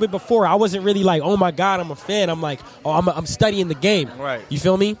 Even a little bit before, I wasn't really like, oh my God, I'm a fan. I'm like, oh, I'm studying the game. Right. You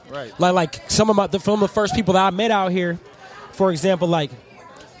feel me? Right. Like some of the first people that I met out here, for example, like,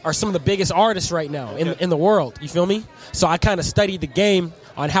 are some of the biggest artists right now in the world. You feel me? So I kind of studied the game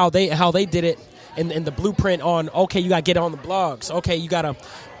on how they did it and the blueprint on, okay, you got to get on the blogs. Okay, you got to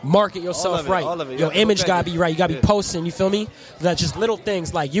market yourself right. Your image got to be right. You got to be posting. You feel me? That's just little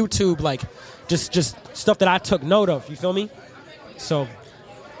things like YouTube, like just stuff that I took note of. You feel me? So,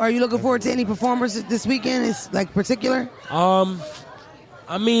 are you looking forward to any performers this weekend? Is like particular? I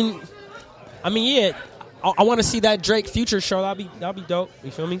mean, yeah. I want to see that Drake Future show. That'll be dope.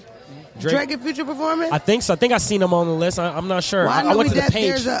 You feel me? Drake and Future performing? I think so. I think I seen him on the list. I'm not sure. Well, I went to the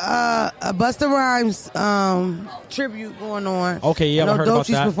page. There's a Busta Rhymes tribute going on. Okay, yeah, I heard about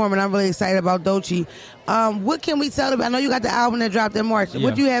that. Performing. I'm really excited about Doechii. What can we tell them? I know you got the album that dropped in March. Yeah.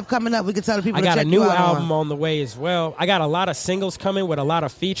 What do you have coming up? We can tell the people. I got to a check new you out album on the way as well. I got a lot of singles coming with a lot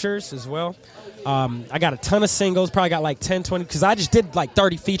of features as well. I got a ton of singles. Probably got like 10, 20. Because I just did like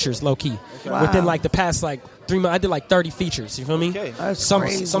 30 features low key within like the past like 3 months. I did like 30 features. You feel me? Okay. That's some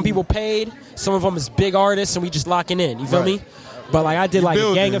crazy. people paid. Some of them is big artists, and we just locking in. You feel me? But like I did like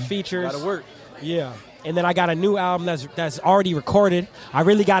a gang of features. Gotta work. Yeah. And then I got a new album that's already recorded. I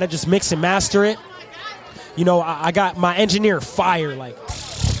really got to just mix and master it. You know, I got my engineer fire. Like,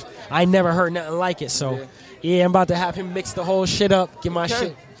 I never heard nothing like it. So, yeah, I'm about to have him mix the whole shit up, get my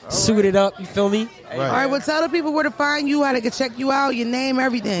shit suited up. You feel me? All right, well, tell the people where to find you, how they can check you out, your name,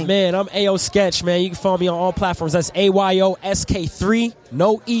 everything. Man, I'm AO Sketch, man. You can follow me on all platforms. That's AYOSK3,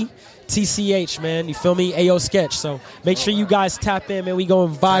 no E. TCH, man. You feel me? AO Sketch. So make sure you guys tap in, man. We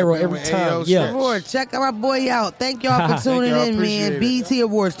going viral every time. Yeah. Check our boy out. Thank y'all for tuning in, man. BET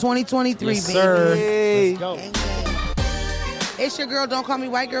Awards 2023, yes, baby. Sir. Hey. Let's go. It's your girl, Don't Call Me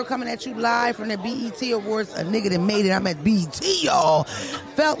White Girl, coming at you live from the BET Awards. A nigga that made it. I'm at BET, y'all.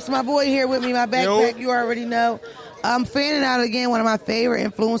 Phelps, my boy, here with me. My backpack, you already know. I'm fanning out again. One of my favorite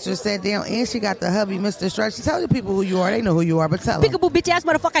influencers sat down, and she got the hubby, Mr. Stretch. Tell the people who you are. They know who you are, but tell them. Peekaboo, bitch ass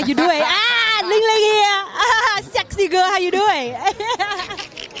motherfucker, how you doing? Ling Ling here. Sexy girl, how you doing?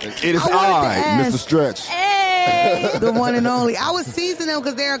 It is I, Mr. Stretch. Hey. The one and only. I was teasing them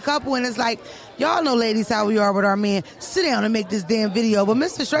because they're a couple, and it's like, y'all know, ladies, how we are with our men. Sit down and make this damn video. But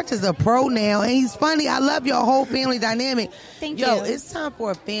Mr. Stretch is a pro now, and he's funny. I love your whole family dynamic. Thank you. Yo, it's time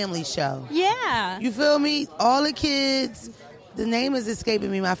for a family show. Yeah. You feel me? All the kids. The name is escaping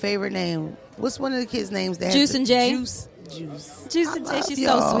me. My favorite name. What's one of the kids' names? That Juice and Jay. Juice and Jay. She's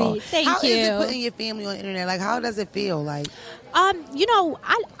y'all. so sweet. Thank you. How you. is it putting your family on the internet? Like, how does it feel? Like, you know,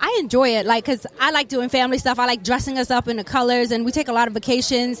 I enjoy it, like, because I like doing family stuff. I like dressing us up in the colors, and we take a lot of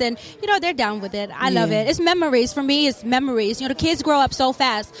vacations, and, you know, they're down with it. I love it. It's memories. For me, it's memories. You know, the kids grow up so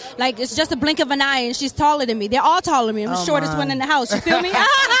fast. Like, it's just a blink of an eye, and she's taller than me. They're all taller than me. I'm the shortest one in the house. You feel me?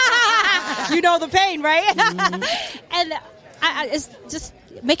 You know the pain, right? Mm-hmm. And it's just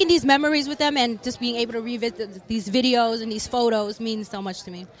making these memories with them and just being able to revisit these videos and these photos means so much to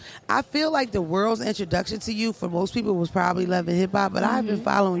me. I feel like the world's introduction to you for most people was probably Love and Hip Hop, but I've been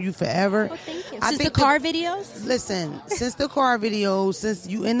following you forever. Oh, thank you. Since the car videos? Listen, since the car videos, since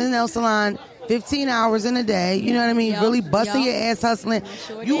you in the nail salon 15 hours in a day, you know what I mean? Really busting your ass hustling.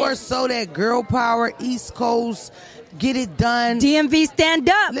 You are so that girl power, East Coast, get it done. DMV, stand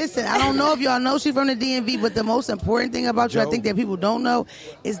up. Listen, I don't know if y'all know she's from the DMV, but the most important thing about you, I think that people don't know,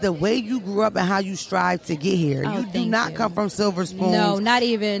 is the way you grew up and how you strive to get here. Oh, you do not come from silver spoons. No, not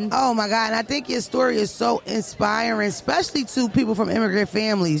even. Oh, my God. And I think your story is so inspiring, especially to people from immigrant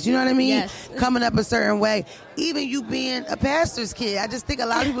families. You know what I mean? Yes. Coming up a certain way. Even you being a pastor's kid. I just think a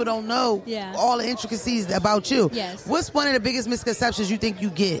lot of people don't know all the intricacies about you. Yes. What's one of the biggest misconceptions you think you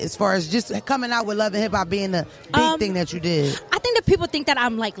get as far as just coming out with Love and Hip Hop being the big thing that you did? I think that people think that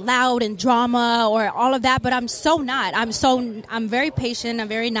I'm like loud and drama or all of that, but I'm so not. I'm very patient. I'm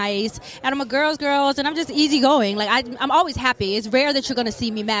very nice, and I'm a girl's girl, and I'm just easygoing. Like I'm always happy. It's rare that you're gonna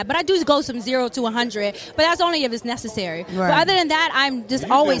see me mad, but I do go from 0 to 100. But that's only if it's necessary. Right. But other than that, I'm just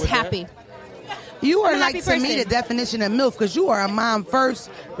always happy. You are I'm a like, happy to me, person. the definition of MILF, because you are a mom first,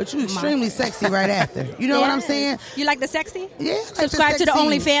 but you extremely sexy right after. You know what I'm saying? You like the sexy? Yeah. Like Subscribe to the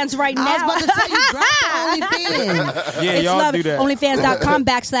sexy. OnlyFans right now. I was about to tell you, drop the OnlyFans. Yeah, y'all do that.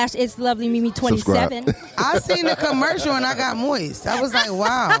 OnlyFans.com/It's Lovely Mimi 27. I seen the commercial and I got moist. I was like,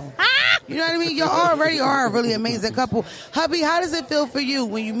 wow. You know what I mean? You already are a really amazing couple. Hubby, how does it feel for you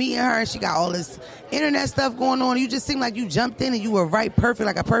when you meet her and she got all this internet stuff going on? You just seem like you jumped in and you were right, perfect,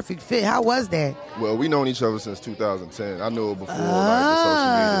 like a perfect fit. How was that? Well, we known each other since 2010. I knew her before like,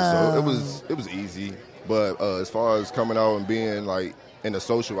 the social media, so it was easy. But as far as coming out and being like in the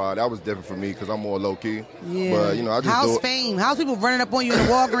social eye, that was different for me because I'm more low key. Yeah. But you know, I just how's fame? How's people running up on you in the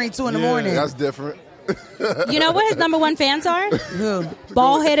Walgreens 2 in the morning? That's different. You know what his number one fans are? Who?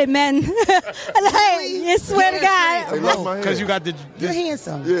 Bald-headed men. Like, I swear to God. They love my hair. Because you got the... You're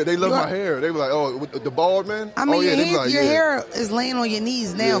handsome. Yeah, they love my hair. They were like, oh, with the bald man? I mean, oh, yeah, your hair is laying on your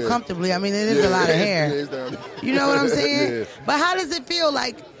knees now comfortably. I mean, it is a lot of hair. You know what I'm saying? Yeah. But how does it feel?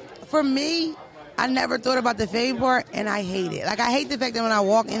 Like, for me, I never thought about the fame part, and I hate it. Like, I hate the fact that when I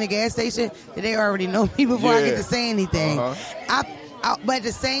walk in the gas station, that they already know me before I get to say anything. But at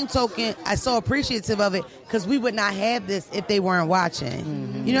the same token, I'm so appreciative of it because we would not have this if they weren't watching.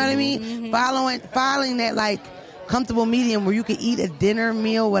 Mm-hmm. You know what I mean? Mm-hmm. Following that, like, comfortable medium where you can eat a dinner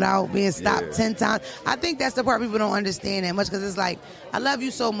meal without being stopped 10 times. I think that's the part people don't understand that much because it's like, I love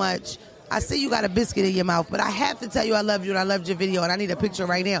you so much. I see you got a biscuit in your mouth, but I have to tell you I love you and I loved your video and I need a picture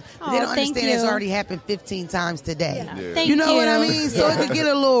right now. But they don't understand it's already happened 15 times today. Yeah. Thank you know you. what I mean? So it could get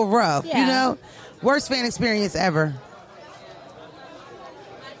a little rough, you know? Worst fan experience ever.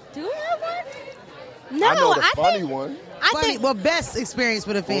 Do you have one? No, I know the funny think, one. I think. Well, best experience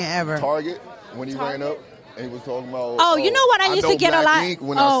with a fan ever. Target, when he ran up and he was talking about. Oh, you know what I used to get a lot? Ink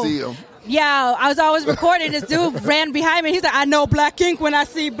when I see him. Yeah, I was always recording. This dude ran behind me. He's like, I know black ink when I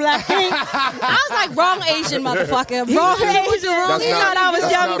see black ink. I was like, wrong Asian motherfucker. Wrong Asian. He thought I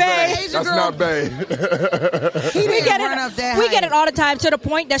was young bae. That's not bae. We get it all the time to the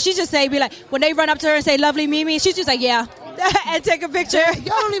point that she just say, be like, when they run up to her and say, lovely Mimi, she's just like, yeah. And take a picture. Y'all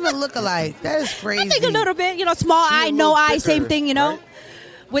don't even look alike. That is crazy. I think a little bit, small eye, no eye, same thing, Right?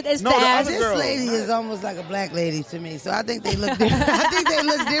 With his ass. This lady is almost like a black lady to me, so I think they look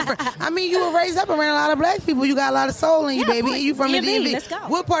different. I mean, you were raised up around a lot of black people. You got a lot of soul in you, baby. And you from the DMV. Let's go.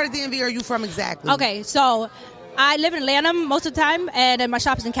 What part of DMV are you from exactly? Okay, so I live in Lanham most of the time, and then my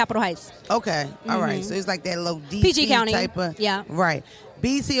shop is in Capitol Heights. Okay, all right. So it's like that low DC PG County type of... Yeah. Right.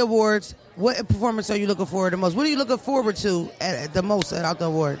 BET Awards, what performance are you looking forward to most? What are you looking forward to at the most at the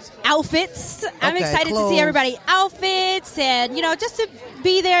awards? Outfits. I'm excited clothes. to see everybody outfits and, just to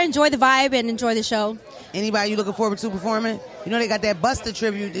be there, enjoy the vibe, and enjoy the show. Anybody you looking forward to performing? You know they got that Busta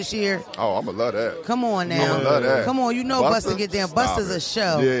tribute this year. Oh, I'm going to love that. Come on now. I'm going to love that. Come on, Busta get down. Busta's a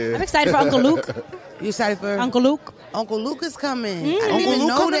show. Yeah. I'm excited for Uncle Luke. You excited for Uncle Luke? Uncle Luke is coming. I Mm-hmm. didn't even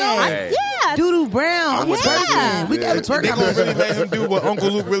know that. Yeah. Doodoo Brown. Yeah. Twerking. We got a twerk. They gonna really let him do what Uncle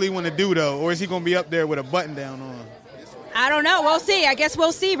Luke really want to do though, or is he gonna be up there with a button down on? I don't know. We'll see. I guess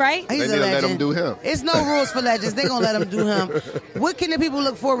we'll see, right? He's They need to let him do him. It's no rules for legends. They're going to let him do him. What can the people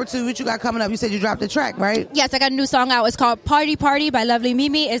look forward to? What you got coming up? You said you dropped a track, right? Yes, I got a new song out. It's called Party Party by Lovely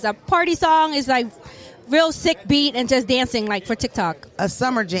Mimi. It's a party song. It's like real sick beat and just dancing like for TikTok. A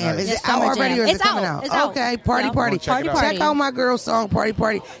summer jam. Nice. Is it Summer out already jam. or is It's it coming out. out? It's out. Okay, Party Yeah. Party. Party Party. Check out my girl's song, Party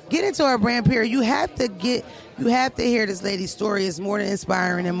Party. Get into her brand period. You have to hear this lady's story. It's more than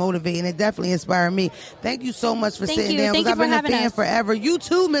inspiring and motivating. It definitely inspired me. Thank you so much for sitting down. Thank you I've been for a having fan us. forever. You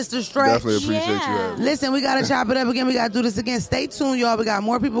too, Mr. Stretch. Definitely appreciate you having me. Listen, we got to chop it up again. We got to do this again. Stay tuned, y'all. We got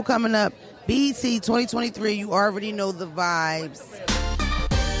more people coming up. BET 2023. You already know the vibes.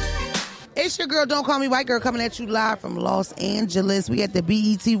 It's your girl, Don't Call Me White Girl, coming at you live from Los Angeles. We at the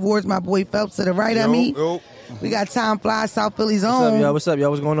BET Awards. My boy Phelps to the right of me. We got Time Flies, South Philly's own. What's up, y'all?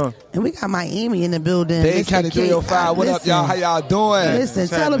 What's going on? And we got Miami in the building. Dade County 305. What up, y'all? How y'all doing? Listen,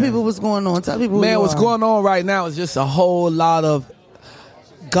 tell the people what's going on. Tell people Man, what's going on right now is just a whole lot of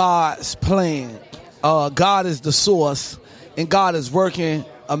God's plan. God is the source, and God is working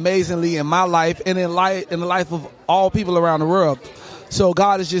amazingly in my life and in the life of all people around the world. So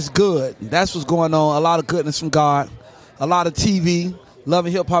God is just good. That's what's going on. A lot of goodness from God. A lot of TV.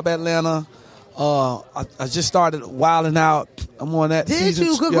 Loving Hip Hop Atlanta. I just started Wilding Out. I'm on that. Did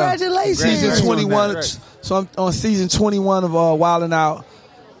you? Congratulations. Season 21. So I'm on season 21 of Wilding Out.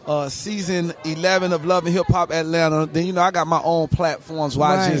 Season 11 of Loving Hip Hop Atlanta. Then, I got my own platforms where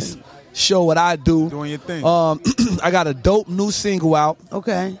I just show what I do. Doing your thing. I got a dope new single out.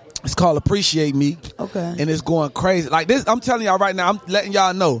 Okay. It's called Appreciate Me. Okay. And it's going crazy. Like this, I'm telling y'all right now, I'm letting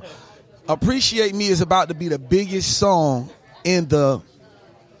y'all know. Appreciate Me is about to be the biggest song in the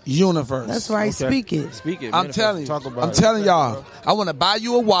universe. That's right. Okay. Speak it. I'm telling you. I'm telling y'all. I want to buy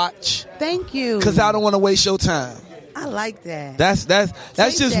you a watch. Thank you. Because I don't want to waste your time. I like that. That's Tape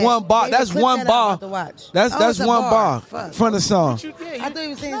just that. one bar. David, That's clip one that out, bar. about to watch. That's it's a one bar Fuck. from the song. I thought you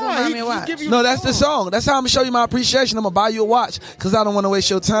were saying something about me a watch. No, that's the song. That's how I'm gonna show you my appreciation. I'm gonna buy you a watch because I don't want to waste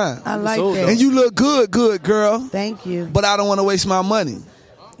your time. I like that. And you look good, girl. Thank you. But I don't want to waste my money.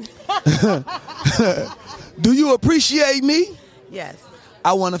 Do you appreciate me? Yes.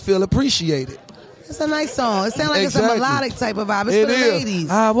 I want to feel appreciated. It's a nice song. It sounds like Exactly. it's a melodic type of vibe. It's It for the is. ladies.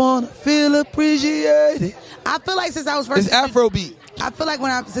 I want to feel appreciated. I feel like since I was first... It's Afrobeat. I feel like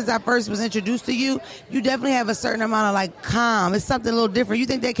since I first was introduced to you, you definitely have a certain amount of like calm. It's something a little different. You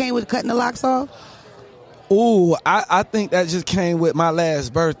think that came with cutting the locks off? Ooh, I think that just came with my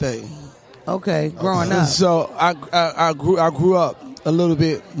last birthday. Okay, growing up. So I grew up a little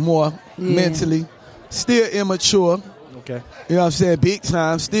bit more mentally, still immature. Okay. You know what I'm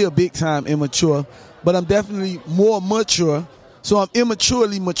saying? Still big time immature, but I'm definitely more mature. So I'm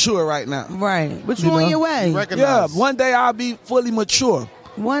immaturely mature right now. Right. But you on your way. Yeah, one day I'll be fully mature.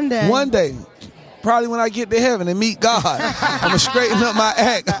 One day. One day. Probably when I get to heaven and meet God. I'm going to straighten up my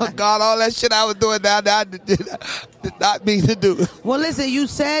act. God, all that shit I was doing now that I did not mean to do. Well, listen, you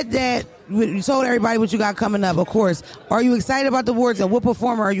said that you told everybody what you got coming up, of course. Are you excited about the awards, and what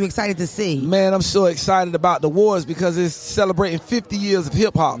performer are you excited to see? Man, I'm so excited about the awards because it's celebrating 50 years of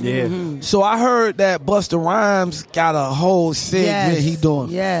hip-hop. Yeah. So I heard that Busta Rhymes got a whole segment he doing.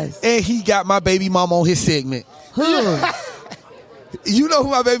 Yes. And he got my baby mama on his segment. Who? You know who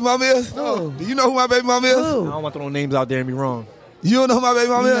my baby mama is? Who? Do you know who my baby mama is? I don't want to throw no names out there and be wrong. You don't know who my baby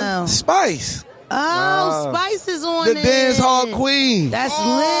mama No. is? Spice. Oh, Spice is on The it. dance hall queen. That's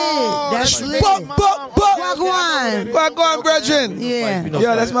lit. That's lit. Wagwan. Wagwan, brethren. Yeah.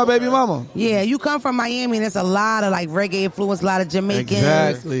 Yeah, that's my baby mama. Yeah, you come from Miami, and there's a lot of like reggae influence, a lot of Jamaicans.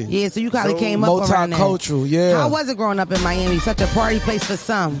 Exactly. Yeah, so you probably came up around that. Multicultural, yeah. How was it growing up in Miami? Such a party place for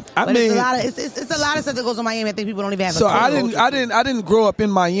some. I But mean- it's a lot of it's a lot of stuff that goes on Miami. I think people don't even have. So a clue. I didn't grow up in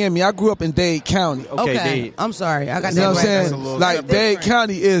Miami. I grew up in Dade County. Okay, I'm sorry. I got You know that what I'm right. saying? Like Dade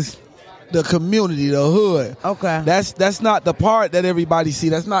County is the community, the hood. Okay. That's not the part that everybody see.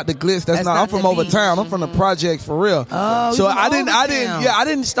 That's not the glitz. That's not. I'm from the over beach. town. I'm from the project for real. Oh, so you from I didn't. Overtown. I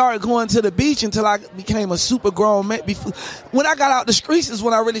didn't start going to the beach until I became a super grown man. When I got out the streets is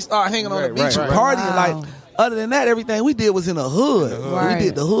when I really started hanging on the beach and partying. Wow. Like other than that, everything we did was in the hood. Right. We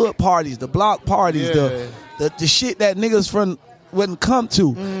did the hood parties, the block parties, the shit that niggas from wouldn't come to.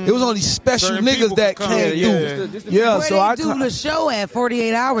 It was only special Certain niggas people that could came come. through. Yeah, Where so they I do the show at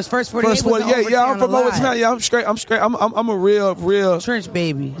 48 hours. First 48 First was 48, yeah, I'm from Overtown Overtown. Alive. Yeah, I'm straight. I'm a real trench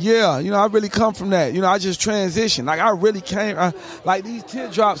baby. Yeah, you know, I really come from that. You know, I just transitioned. Like I really came. Like these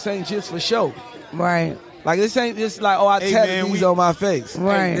teardrops ain't just for show. Right. Like this ain't just like I Hey, tattooed man, these on my face.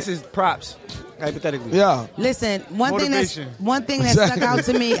 Right. Hey, this is props, hypothetically. Yeah. Listen, one thing that Exactly. stuck out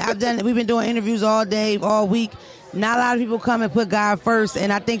to me. We've been doing interviews all day, all week. Not a lot of people come and put God first,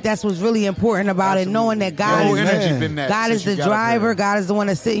 and I think that's what's really important about it. Knowing that God Your whole is energy been that God is since you the got up driver. here. God is the one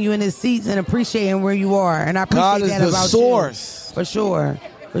that's sitting you in his seats and appreciating where you are. And I appreciate God is that the about source. you. For sure.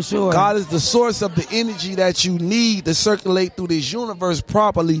 For sure. God is the source of the energy that you need to circulate through this universe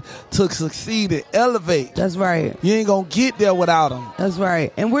properly to succeed and elevate. That's right. You ain't gonna get there without him. That's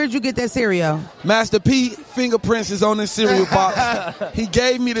right. And where'd you get that cereal? Master P fingerprints is on this cereal box. He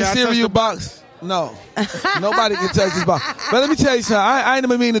gave me the Can I touch cereal the box. No, nobody can touch this box. But let me tell you something. I ain't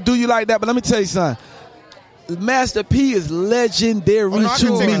even mean to do you like that. But let me tell you something. Master P is legendary Oh, no, I to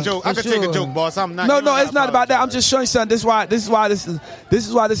can take me. a joke. I can take a joke, boss. I'm not. No, you don't it's gotta not about that. I'm just showing you something. This is why this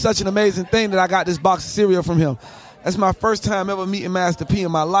is such an amazing thing that I got this box of cereal from him. That's my first time ever meeting Master P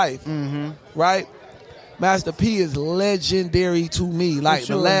in my life. Mm-hmm. Right? Master P is legendary to me. Like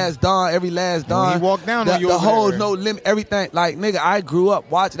sure. the last Dawn, every last When Dawn. he walked down on you the over whole there. No Limit, everything. Like nigga, I grew up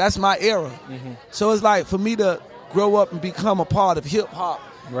watching. That's my era. Mm-hmm. So it's like for me to grow up and become a part of hip hop.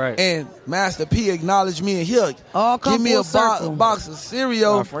 Right. And Master P acknowledged me and here, All come give me a full circle. box of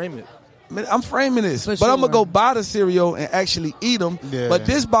cereal. I'll frame it. Man, I'm framing this, For but I'm sure. gonna go buy the cereal and actually eat them. Yeah. But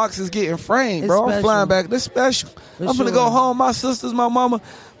this box is getting framed, It's bro. I'm special. flying back. This special. For I'm gonna sure. go home. My sisters, my mama,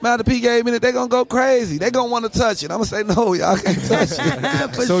 Master P gave me that. They gonna go crazy. They gonna want to touch it. I'm gonna say no, y'all can't touch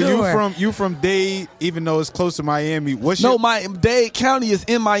it. For So sure. you from Dade, even though it's close to Miami. What's No, your, my Dade County is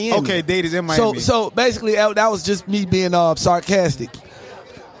in Miami. Okay, Dade is in Miami. So basically, that was just me being sarcastic.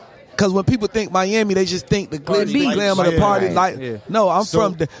 Because when people think Miami, they just think the glitz, the beach. glam of the Yeah, party. right. Like, Yeah. no, I'm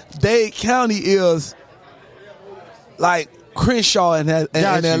So- from Dade County is like Crenshaw in Got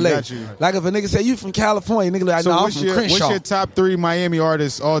LA. you, got you. Like if a nigga say you from California, nigga like, so no, I'm what's from your Crenshaw. top 3 Miami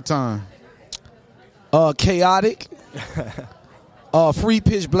artists all time? Chaotic. Free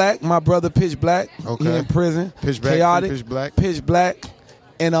Pitch Black, my brother Pitch Black. Okay. He in prison. Pitch Black, Free Chaotic. Pitch Black. Pitch Black.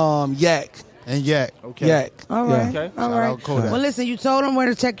 And Yak. And Yak. Okay. Yak. All right. Okay. All Shout right. out Kodak. Well, listen, you told them where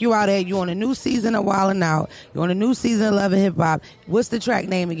to check you out at. You on a new season of Wildin' Out. You on a new season of Love and Hip Hop. What's the track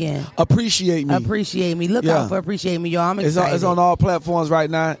name again? Appreciate Me. Appreciate Me. Look out for Appreciate Me, y'all. I'm It's excited. on all platforms right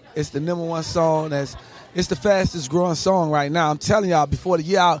now. It's the #1 song. It's the fastest growing song right now. I'm telling y'all, before the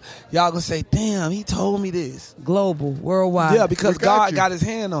year out, y'all gonna say, damn, he told me this. Global, worldwide. Yeah, because God got his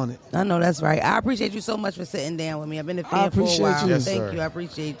hand on it. I know that's right. I appreciate you so much for sitting down with me. I've been a I fan for a appreciate while. you. Yes, Thank sir. you. I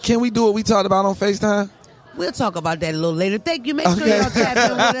appreciate you. Can we do what we talked about on FaceTime? We'll talk about that a little later. Thank you. Make sure Okay. y'all tap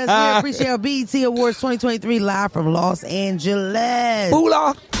in with us. We appreciate our BET Awards 2023 live from Los Angeles.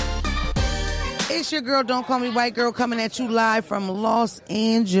 Boola. It's your girl, Don't Call Me White Girl, coming at you live from Los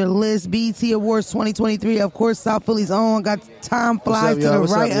Angeles. BET Awards 2023. Of course, South Philly's own. Got Tom Flies to the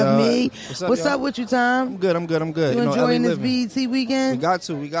right of me. What's up with you, Tom? I'm good. You enjoying this BET weekend?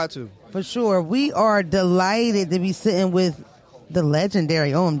 We got to. For sure. We are delighted to be sitting with the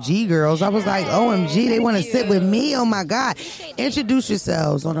legendary OMG girls. I was like, OMG, they want to sit with me? Oh, my God. Introduce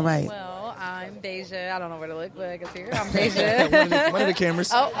yourselves on the right. Well, I'm Deja. I don't know where to look, but I guess here. I'm Deja. One of the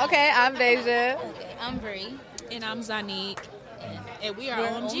cameras. Oh, okay. I'm Deja. Okay, I'm Bree. And I'm Zanique. And we are We're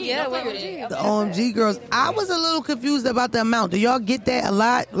OMG. Yeah, Don't we're play with OMG. it. The OMG girls. I was a little confused about the amount. Do y'all get that a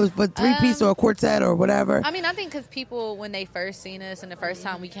lot? Was for three-piece or a quartet or whatever? I mean, I think because people, when they first seen us and the first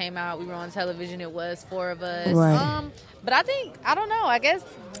time we came out, we were on television, it was 4 of us. Right. But I think, I don't know, I guess,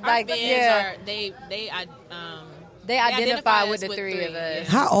 Our fans yeah. are, they They identify with the 3 of us.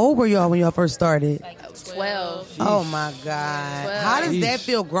 How old were y'all when y'all first started? 12. Oh, my God. 12. How does that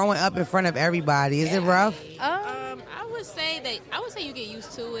feel growing up in front of everybody? Is it rough? I would say you get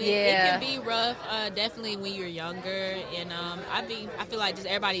used to it. Yeah. It can be rough, definitely when you're younger. And I feel like just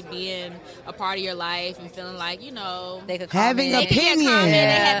everybody being a part of your life and feeling like, you know, they could Having comment. opinion.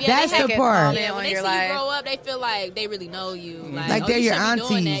 That's the part. When on they your see life. you grow up, they feel like they really know you. Like oh, they're you your shouldn't be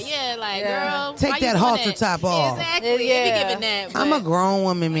doing aunties. that. Yeah, like, girl, Take why that you doing halter that? top off. Exactly. Yeah. They be giving that. I'm a grown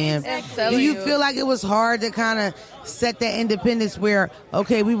woman, man. telling Do you you. feel like it was hard to kind of set that independence where,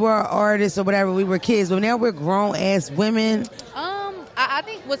 okay, we were artists or whatever, we were kids, but now we're grown-ass women? I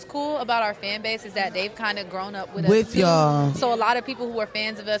think what's cool about our fan base is that they've kind of grown up with With us too. y'all. So a lot of people who were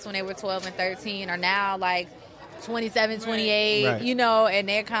fans of us when they were 12 and 13 are now like 27, 28, Right. you know, and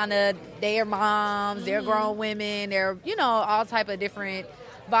they're moms, they're grown women, they're, you know, all type of different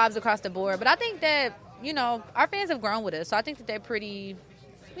vibes across the board. But I think that, you know, our fans have grown with us. So I think that they're pretty,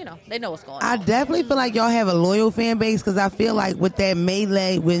 you know, they know what's going on. I definitely feel like y'all have a loyal fan base because I feel like with that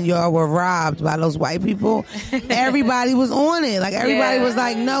melee when y'all were robbed by those white people, everybody was on it. Like everybody was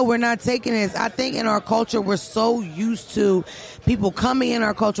like, no, we're not taking this. I think in our culture, we're so used to people coming in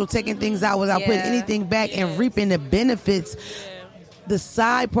our culture, taking things out without putting anything back and reaping the benefits. The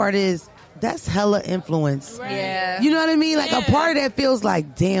side part is, that's hella influence. Yeah. You know what I mean? Like a part of that feels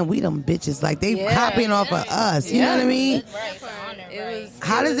like, damn, we them bitches. Like they copying off of us. You know what I mean?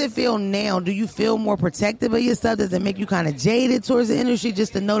 How does it feel now? Do you feel more protective of your stuff? Does it make you kind of jaded towards the industry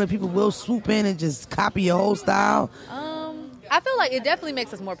just to know that people will swoop in and just copy your whole style? I feel like it definitely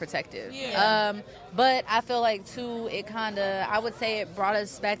makes us more protective. But I feel like, too, it kind of, I would say it brought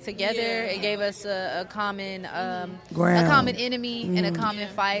us back together. It gave us a common enemy and a common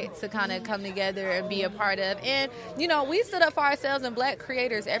fight to kind of come together and be a part of. And, you know, we stood up for ourselves and black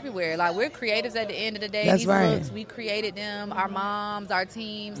creators everywhere. Like, we're creatives at the end of the day. That's These right. looks, we created them, our moms, our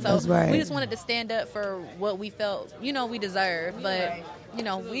team. So That's right. we just wanted to stand up for what we felt, you know, we deserve. But, you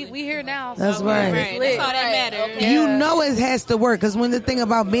know, we here now. That's so right. it's lit. That's all that matters. You know it has to work because when the thing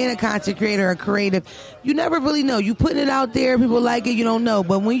about being a content creator or creative, you never really know. You putting it out there, people like it, you don't know.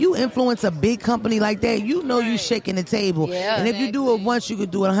 But when you influence a big company like that, you know you shaking the table. Yeah, and if you do it once, you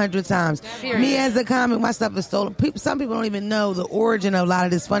could do it 100 times. Me as a comic, my stuff is stolen. Some people don't even know the origin of a lot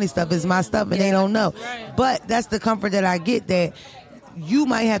of this funny stuff is my stuff, and they don't know. But that's the comfort that I get, that you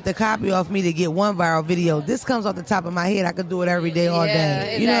might have to copy off me to get one viral video. This comes off the top of my head. I could do it every day, all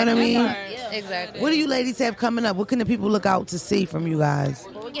day. You know what I mean? Exactly. What do you ladies have coming up? What can the people look out to see from you guys?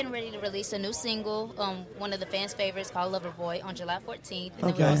 Well, we're getting ready to release a new single, one of the fans' favorites called Lover Boy, on July 14th. And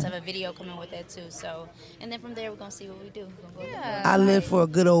then we also have a video coming with that, too. So, and then from there, we're going to see what we do. I live for a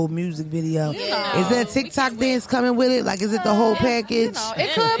good old music video. Is there a TikTok dance coming with it? Like, is it the whole package?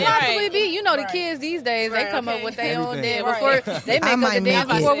 It could possibly be. You know, the kids these days, they come up with their own dance before they make up the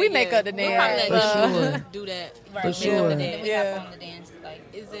dance before we make up the dance. We'll probably let For sure. do that. For sure. We hop on the dance. like.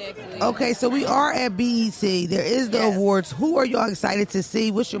 Exactly. Okay, so we are at BET. There is the awards. Who are y'all excited to see?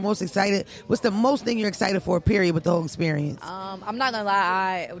 What's your most excited? What's the most thing you're excited for, period, with the whole experience? I'm not gonna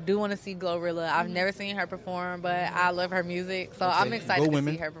lie, I do want to see Glorilla. I've never seen her perform, but I love her music, so I'm excited to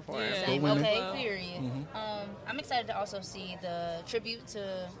see her perform. Same. Okay, period. I'm excited to also see the tribute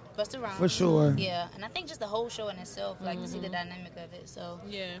to Busta Rhymes. For sure. Yeah, and I think just the whole show in itself, like to see the dynamic of it. So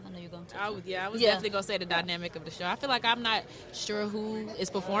I know you're going to. I was definitely gonna say the dynamic of the show. I feel like I'm not sure who is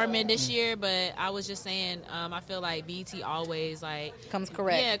performing this year, but I was just saying, I feel like BET always like comes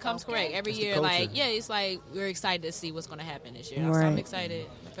correct. Yeah, comes correct every year. Like, it's like we're excited to see what's gonna happen this year. Right. So I'm excited.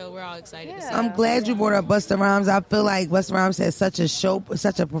 I feel we're all excited. To see I'm glad you brought up Busta Rhymes. I feel like Busta Rhymes has such a show,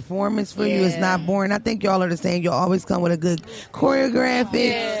 such a performance for you. It's not boring. I think y'all are the same. You'll always come with a good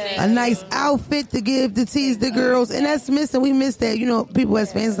choreographic, a nice outfit to give to tease the girls, and that's missing. We miss that. You know, people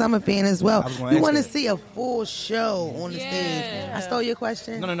as fans, I'm a fan as well. You want to see a full show on the stage. I stole your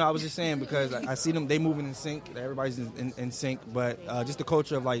question. No. I was just saying because I see them. They moving in sync. Everybody's in sync. But just the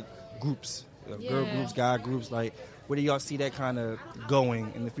culture of like groups, girl groups, guy groups. Like, where do y'all see that kind of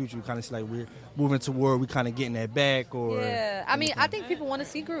going in the future? You kind of see like we're moving toward we kind of getting that back, or I mean, I think people want to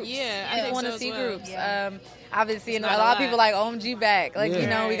see groups. I want to so see well. groups. Obviously, a lot of people like OMG back. Like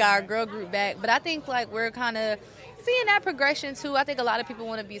we got our girl group back, but I think like we're kind of seeing that progression too. I think a lot of people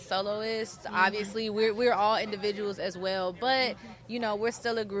want to be soloists. Obviously, we're all individuals as well, but we're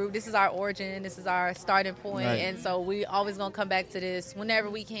still a group. This is our origin. This is our starting point, and so we always gonna come back to this whenever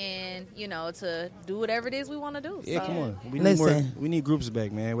we can. To do whatever it is we want to do. Yeah, so. come on. We need groups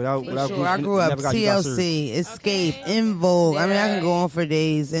back, man. Without groups, I grew up TLC, Escape, In Vogue. I mean, I can go on for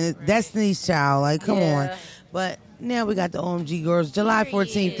days. And Destiny's Child, like, come on. But now we got the OMG Girls. July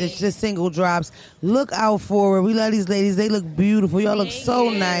 14th, the single drops. Look out for it. We love these ladies. They look beautiful. Y'all look so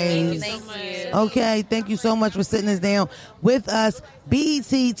nice. Thank you. Okay, thank you so much for sitting us down with us. BET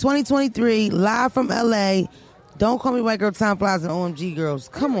 2023, live from LA. Don't Call Me White Girl, Time Flies, and OMG Girls.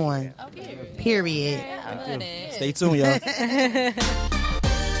 Come on. Period. Stay tuned, y'all.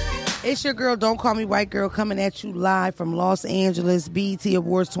 It's your girl, Don't Call Me White Girl, coming at you live from Los Angeles, BET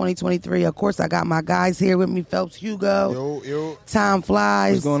Awards 2023. Of course, I got my guys here with me, Phelps Hugo. Yo. Time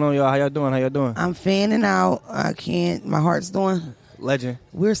flies. What's going on, y'all? How y'all doing? I'm fanning out. I can't. My heart's doing. Legend.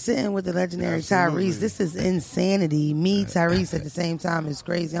 We're sitting with the legendary Tyrese. This is insanity. Me, Tyrese at the same time is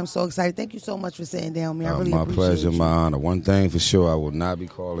crazy. I'm so excited. Thank you so much for sitting down with me. I really my appreciate pleasure, you. my honor. One thing for sure, I will not be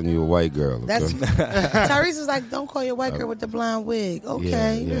calling you a white girl. Okay? That's Tyrese was like, don't call your white girl with the blonde wig.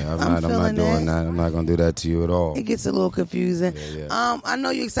 Okay. Yeah, I'm not feeling doing that. I'm not going to do that to you at all. It gets a little confusing. Yeah. I know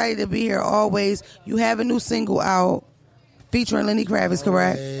you're excited to be here always. You have a new single out featuring Lenny Kravitz,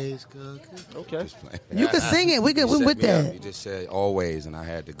 correct? Okay. You can sing it. We with that. You just said always, and I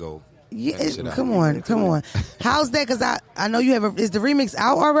had to go. Yeah, come on. How's that? Because I know you have is the remix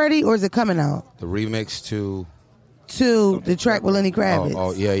out already, or is it coming out? The remix to the track with Lenny Kravitz.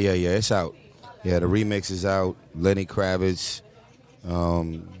 Oh, yeah, it's out. Yeah, the remix is out. Lenny Kravitz, 2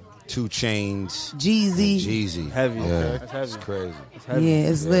 Chainz, Jeezy. Heavy. Yeah, Okay. That's heavy. it's crazy. It's heavy. Yeah,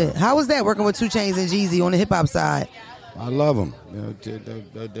 it's lit. How was that working with 2 Chainz and Jeezy on the hip hop side? I love them.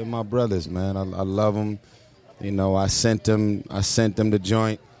 They're my brothers, man. I love them. I sent them the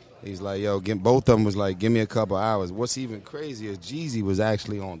joint. He's like, yo, both of them was like, give me a couple hours. What's even crazy is Jeezy was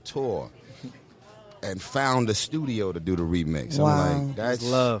actually on tour and found a studio to do the remix. Wow. I'm like, that's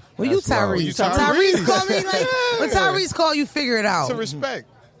love. Well, you Tyrese. Tyrese called me like, when Tyrese called you, figure it out. It's a respect.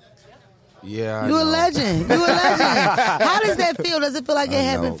 Yeah, You a legend. How does that feel? Does it feel like it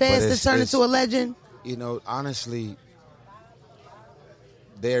happened fast to turn into a legend? Honestly,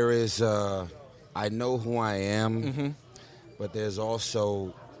 there is, I know who I am, but there's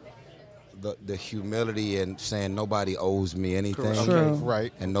also the humility and saying nobody owes me anything. True.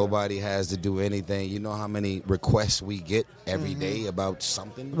 Right. And nobody has to do anything. You know how many requests we get every day about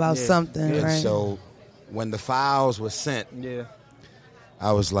something? Something, And right. so when the files were sent,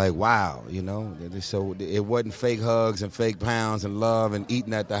 I was like, wow, so it wasn't fake hugs and fake pounds and love and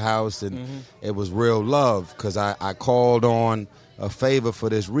eating at the house, and it was real love because I called on a favor for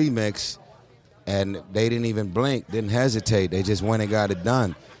this remix, and they didn't even blink, didn't hesitate. They just went and got it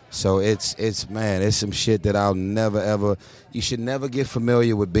done. So it's some shit that I'll never, ever, you should never get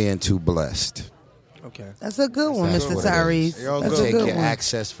familiar with being too blessed. Okay. That's a good one, That's Mr. what it is. Tyrese. That's a Take good your one.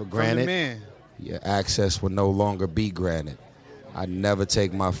 access for granted. man. Your access will no longer be granted. I never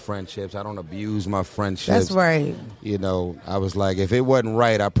take my friendships. I don't abuse my friendships. That's right. I was like, if it wasn't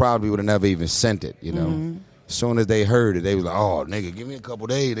right, I probably would have never even sent it, As soon as they heard it, they was like, oh, nigga, give me a couple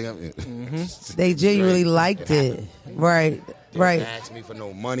days. They genuinely liked it. Right. They didn't ask me for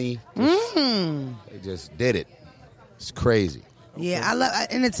no money. They just did it. It's crazy. Yeah, I love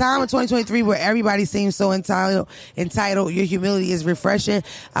in the time of 2023 where everybody seems so entitled. Your humility is refreshing.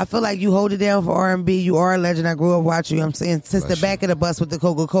 I feel like you hold it down for R&B. You are a legend. I grew up watching you. I'm saying since the back of the bus with the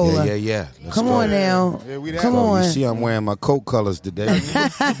Coca-Cola. Yeah. Come on now. Come on. You see, I'm wearing my Coke colors today. You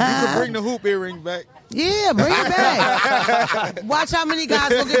can bring the hoop earring back. Yeah, bring it back. Watch how many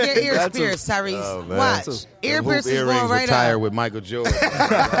guys will get their ears pierced, Tyrese. Oh, Watch. Ear piercings going right retired up. with Michael Jordan.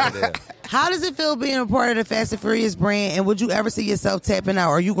 How does it feel being a part of the Fast and Furious brand, and would you ever see yourself tapping out?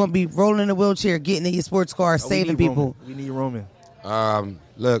 Or are you going to be rolling in a wheelchair, getting in your sports car, saving people? We need Roman.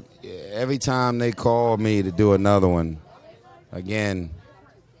 Look, every time they call me to do another one, again,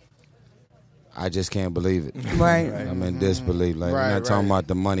 I just can't believe it. Right. I'm in disbelief. Like, I'm not talking about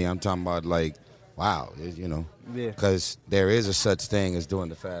the money. I'm talking about, like, wow, you know. Because there is a such thing as doing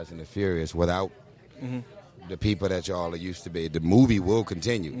the Fast and the Furious without the people that y'all are used to be. The movie will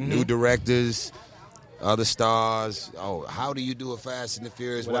continue. New directors, other stars. Oh, how do you do a Fast and the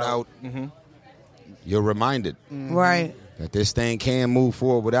Furious without you're reminded. Right. That this thing can move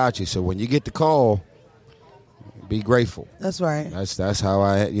forward without you. So when you get the call, be grateful. That's right. That's how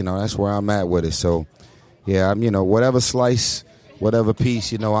that's where I'm at with it. So, yeah, I'm, whatever slice, whatever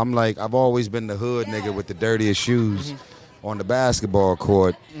piece, I'm like, I've always been the hood nigga with the dirtiest shoes on the basketball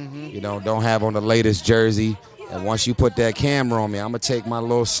court. Don't have on the latest jersey. And once you put that camera on me, I'm going to take my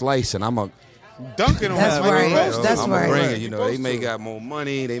little slice and I'm going to dunking on That's right. That's I'm right. Bring it. They may got more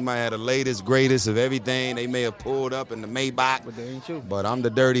money. They might have the latest, greatest of everything. They may have pulled up in the Maybach. But they ain't you. But I'm the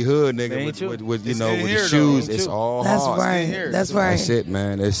dirty hood nigga with with the shoes. It's all That's hard. right. That's right. That's it,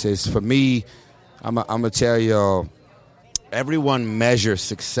 man. It's for me. I'm gonna tell y'all. Everyone measures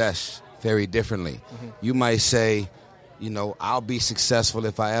success very differently. You might say, I'll be successful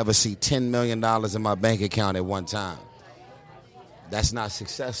if I ever see $10 million in my bank account at one time. That's not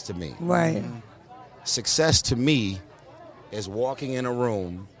success to me. Right. Success to me is walking in a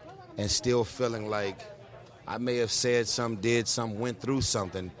room and still feeling like I may have said something, did something, went through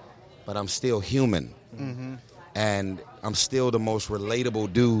something, but I'm still human. And I'm still the most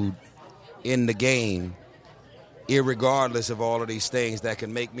relatable dude in the game, irregardless of all of these things that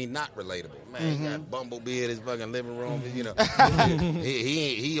can make me not relatable. Man, he got Bumblebee in his fucking living room.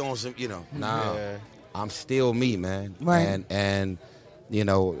 He on some, I'm still me, man. Right. And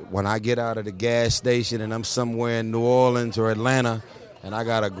when I get out of the gas station and I'm somewhere in New Orleans or Atlanta and I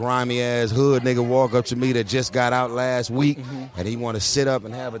got a grimy-ass hood nigga walk up to me that just got out last week and he want to sit up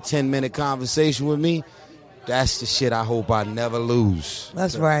and have a 10-minute conversation with me, that's the shit I hope I never lose.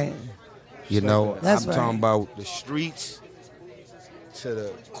 That's right. I'm right. talking about the streets to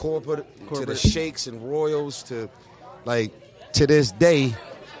the corporate, to the sheikhs and royals, to this day,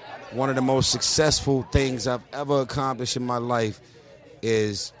 one of the most successful things I've ever accomplished in my life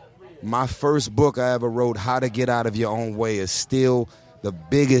is my first book I ever wrote, How to Get Out of Your Own Way, is still the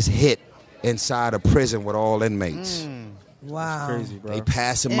biggest hit inside a prison with all inmates. Wow. That's crazy, bro. They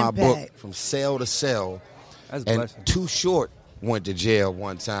passing my book from cell to cell. That's and blessing. Too Short went to jail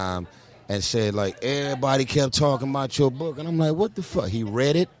one time and said, everybody kept talking about your book. And I'm like, what the fuck? He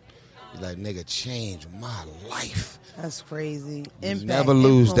read it. He's like, nigga, changed my life. That's crazy. Never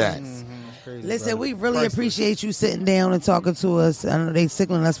lose that. Crazy, Listen, brother. we really appreciate you sitting down and talking to us. I know they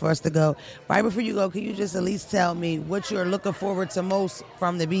signaling us for us to go. Right before you go, can you just at least tell me what you're looking forward to most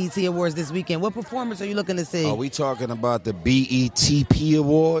from the BET Awards this weekend? What performance are you looking to see? Are we talking about the BETP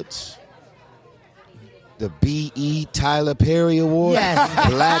Awards? The B.E. Tyler Perry Awards? Yes.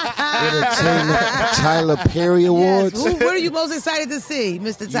 Black Entertainment Tyler Perry Awards? Yes. What are you most excited to see,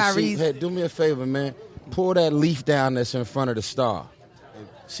 Mr. Tyrese? Hey, do me a favor, man. Pull that leaf down that's in front of the star.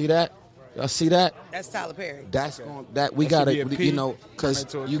 See that? Y'all see that? That's Tyler Perry. That's on that we got to,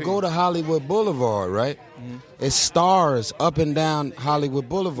 because you go to Hollywood Boulevard, right? It's stars up and down Hollywood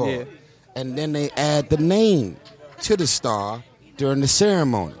Boulevard. And then they add the name to the star during the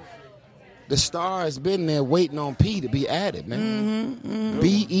ceremony. The star has been there waiting on P to be added, man.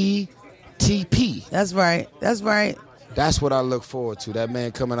 B-E-T-P. That's right. That's right. That's what I look forward to. That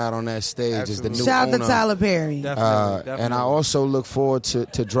man coming out on that stage is the new Shout out owner. to Tyler Perry. Definitely. And I also look forward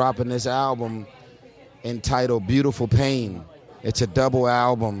to dropping this album entitled Beautiful Pain. It's a double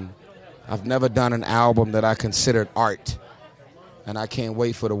album. I've never done an album that I considered art. And I can't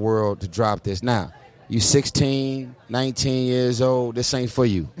wait for the world to drop this. Now, you 16, 19 years old, this ain't for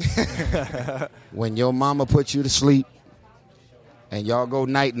you. When your mama put you to sleep and y'all go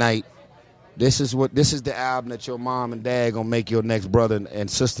night-night, this is the album that your mom and dad gonna make your next brother and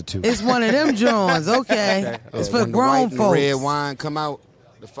sister to. It's one of them joints, okay. It's for when grown the white folks. And the red wine come out,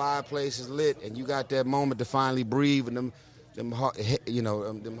 the fireplace is lit, and you got that moment to finally breathe. And them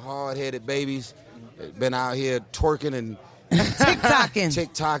hard-headed babies been out here twerking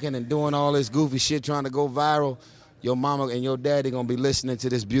TikToking and doing all this goofy shit trying to go viral, your mama and your daddy gonna be listening to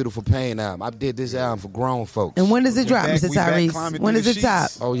this Beautiful Pain album. I did this album for grown folks. And when does it drop, Mr. Tyrese? When does it top?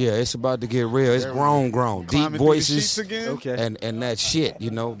 Oh yeah, it's about to get real. It's grown. Deep voices again? and that shit,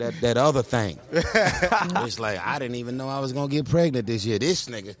 that other thing. It's like I didn't even know I was gonna get pregnant this year. This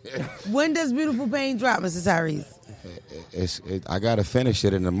nigga. When does Beautiful Pain drop, Mr. Tyrese? I gotta finish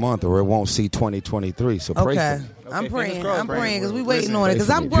it in a month, or it won't see 2023. So pray for me. I'm praying because we waiting on it. Because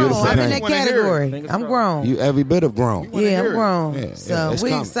I'm grown. I'm in that category. I'm grown. You every bit of grown. Yeah, I'm grown. Yeah, so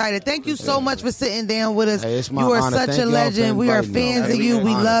we excited. Thank you so much for sitting down with us. Hey, it's my you are honor. such Thank a y'all legend. for We are inviting fans me. of you.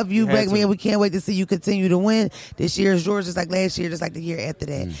 We Honor. love you, Had back to. man. We can't wait to see you continue to win. This year is yours, just like last year, just like the year after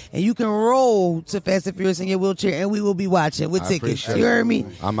that. And you can roll to Fast and Furious in your wheelchair, and we will be watching with I tickets. appreciate You it. heard me?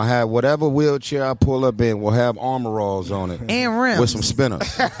 I'm gonna have whatever wheelchair I pull up in will have armor rolls on it And rims. with some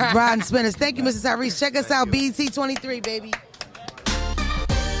spinners. Riding spinners. Thank you, Mr. Tyrese. Check us out, BET 23, baby.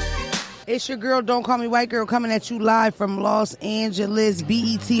 It's your girl, Don't Call Me White Girl, coming at you live from Los Angeles,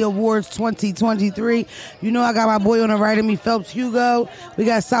 BET Awards 2023. You know I got my boy on the right of me, Phelps Hugo. We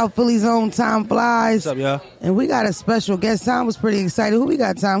got South Philly's own Tom Flies. What's up, y'all? And we got a special guest. Tom was pretty excited. Who we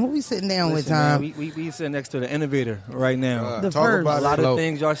got, Tom? Who we sitting down with, Tom? Man, we sitting next to the innovator right now. The first. A lot of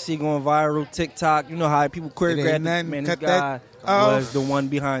things y'all see going viral, TikTok. You know how people choreograph it. Man, this guy was the one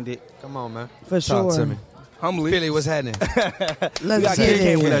behind it. Come on, man. For Talk sure. to me. Humbly. Philly, what's happening? Let's got get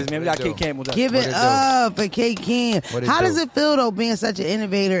K it. with us, man. We got K Camp with us. Give it up for K Cam. How does it feel, though, being such an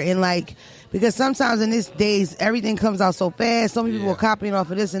innovator and because sometimes in these days, everything comes out so fast. So many people are copying off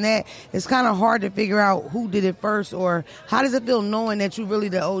of this and that. It's kind of hard to figure out who did it first, or how does it feel knowing that you really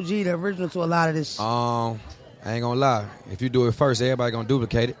the OG, the original to a lot of this? I ain't gonna lie. If you do it first, everybody gonna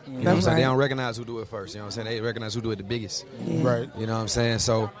duplicate it. You know what I'm That's saying? They right. don't recognize who do it first. You know what I'm saying? They recognize who do it the biggest. Yeah. Right. You know what I'm saying?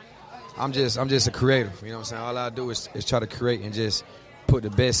 So I'm just a creator. You know what I'm saying? All I do is try to create and just put the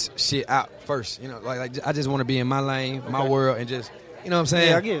best shit out first. You know, like I just want to be in my lane, my world, and just, you know what I'm saying?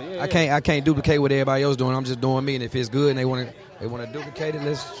 Yeah, I get it. Yeah, I can't duplicate what everybody else doing. I'm just doing me, and if it's good and they want to duplicate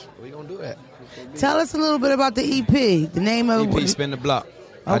it, we gonna do that. Tell us a little bit about the EP. The name of EP Spin the Block.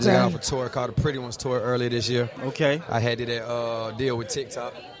 I just Okay. got off a tour called the Pretty Ones Tour earlier this year. Okay. I had did that deal with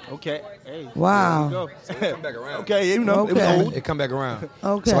TikTok. Okay. Hey. Wow. There you go. So it come back around. Okay, you know, it was Okay. old. It come back around.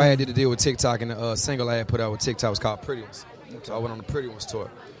 Okay. So I had did a deal with TikTok, and the single I had put out with TikTok was called Pretty Ones. So I went on the Pretty Ones tour.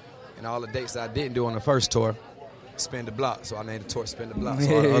 And all the dates that I didn't do on the first tour, Spin the Block. So I named the tour Spin the Block.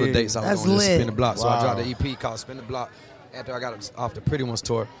 So all the other dates I That's was on just lit. Spin the Block. So I Wow. dropped the EP called Spin the Block after I got it off the Pretty Ones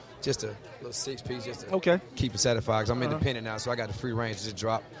tour. Just a little 6-piece, just to keep it satisfied. Because I'm independent now, so I got the free range to just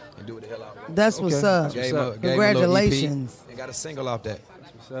drop and do what the hell I want. That's what's up. Gave him a little EP Congratulations. and got a single off that.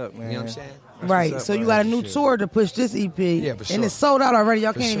 What's up, man? You know what I'm saying? Right. So you got a new tour to push this EP. Yeah, for sure. And it's sold out already.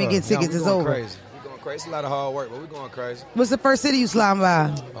 Y'all For can't even sure. get tickets. we It's going over. Crazy. We going crazy. It's a lot of hard work, but we're going crazy. What's the first city you sliding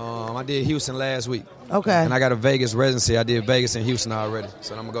by? I did Houston last week. Okay. And I got a Vegas residency. I did Vegas and Houston already.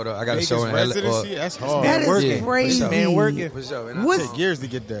 So I'm gonna go to. I got a Vegas show in residency? That's hard. That is Working. crazy. Man working. For sure. And I What's- Take years to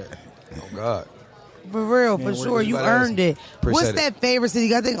get that. oh God. For real, for Man, sure. what You about us? earned it. Appreciate What's it. that favorite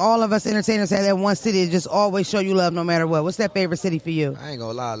city? I think all of us entertainers have that one city that just always show you love no matter what. What's that favorite city for you? I ain't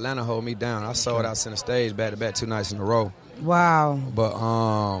gonna lie. Atlanta hold me down. I sold out center stage back to back 2 nights in a row. Wow. But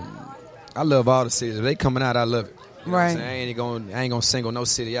I love all the cities. If they coming out, I love it. You know what I'm Right. saying? I ain't gonna single no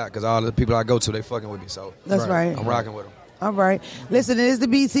city out because all the people I go to, they fucking with me. So That's right. I'm rocking with them. All right. Listen, it is the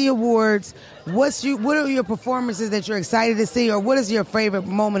BET Awards. What are your performances that you're excited to see, or what is your favorite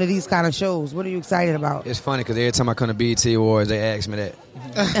moment of these kind of shows? What are you excited about? It's funny because every time I come to BET Awards, they ask me that.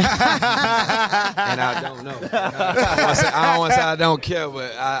 And I don't know. I don't want to say I don't care,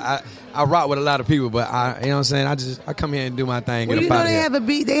 but I rock with a lot of people. But you know what I'm saying? I come here and do my thing. Well, get you up know out they here.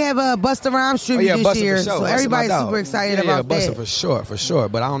 have they have a Busta Rhymes tribute this Busta year, for sure. so Busta my everybody's dog. super excited yeah, about Busta that. for sure.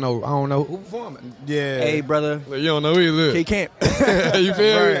 But I don't know who performing. Yeah. Hey, brother. You don't know either. K Camp. You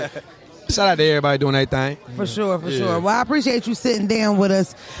feel me? Shout out to everybody doing their thing. For sure, for Yeah. sure. Well, I appreciate you sitting down with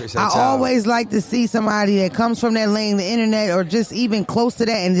us. Appreciate I y'all. always like to see somebody that comes from that lane, the internet, or just even close to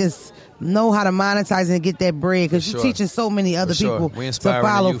that, and just know how to monetize and get that bread, because For you're sure. teaching so many other For sure. people We to inspiring the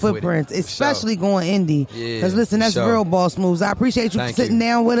follow youth with it. footprints, For especially going indie. Yeah, Because listen, for that's sure. real boss moves. I appreciate you Thank sitting you.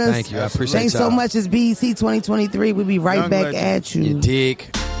 down with us. Thank you. I appreciate Thanks so y'all. much. It's BET 2023. We'll be right Young back legend. at you. You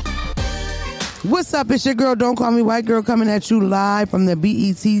dig? What's up? It's your girl, Don't Call Me White Girl, coming at you live from the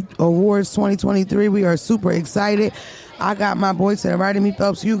BET Awards 2023. We are super excited. I got my boy to the right of me,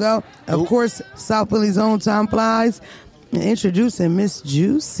 Phelps Hugo. Of course, South Philly's own Tom Flies. And introducing Miss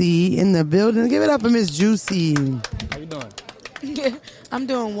Juicy in the building. Give it up for Miss Juicy. How you doing? I'm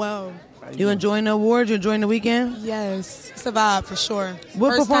doing well. You enjoying the awards? You enjoying the weekend? Yes, it's a vibe for sure. What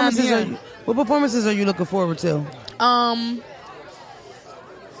First time performances here. are you? What performances are you looking forward to? I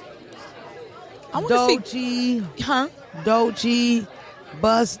want to see. Huh? Doechii,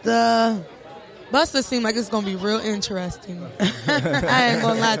 Busta. Busta seemed like it's gonna be real interesting. I ain't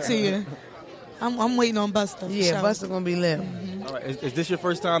gonna lie to you. I'm waiting on Busta. Yeah, Busta gonna be lit. All right, is this your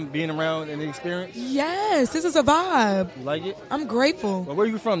first time being around and the experience? Yes, this is a vibe. You like it? I'm grateful. Well, where are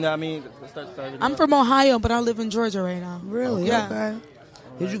you from now? I mean, start I'm from Ohio, but I live in Georgia right now. Really? Yeah. Okay.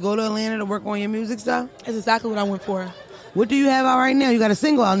 Did you go to Atlanta to work on your music stuff? That's exactly what I went for. What do you have out right now? You got a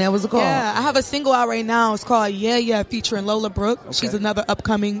single out now. What's it called? Yeah, I have a single out right now. It's called Yeah Yeah featuring Lola Brooke. Okay. She's another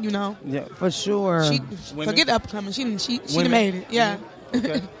upcoming, Yeah, for sure. Forget upcoming. She done made it. Yeah.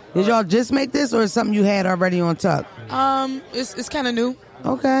 Okay. Did y'all just make this, or is something you had already on tuck? It's kind of new.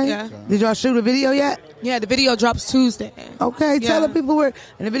 Okay. Yeah. Did y'all shoot a video yet? Yeah, the video drops Tuesday. Okay, tell the people where,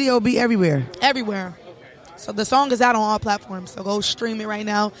 and the video will be everywhere. Everywhere. So the song is out on all platforms. So go stream it right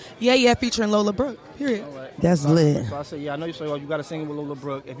now. Yeah Yeah featuring Lola Brooke. Period. That's lit. So I said, I know you say, you got to sing with Lola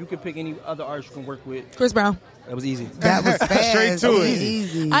Brooke. If you could pick any other artist you can work with, Chris Brown. That was easy. That was fast. Straight to it.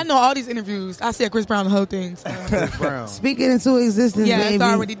 Easy. I know all these interviews. I said Chris Brown the whole thing. So. Chris Brown. Speak it into existence, Yeah, baby.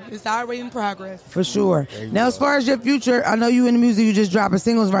 it's already in progress. For sure. Now, as far as your future, I know you in the music, you just dropping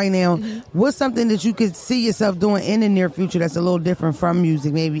singles right now. Mm-hmm. What's something that you could see yourself doing in the near future that's a little different from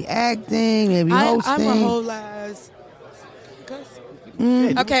music? Maybe acting, maybe hosting. I'm a whole ass.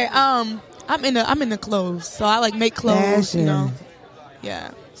 Okay, I'm in the clothes, so I like make clothes. Fashion. You know,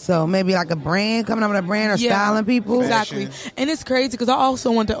 yeah. So maybe like a brand, coming up with a brand or styling people. Exactly. And it's crazy because I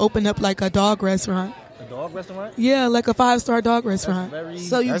also want to open up like a dog restaurant. A dog restaurant? Yeah, like a 5-star dog restaurant.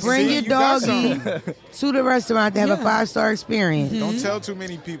 So you bring your doggy to the restaurant to have a 5-star experience. Don't tell too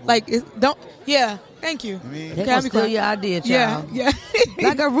many people. Like, thank you. They gonna steal your idea, child. Yeah.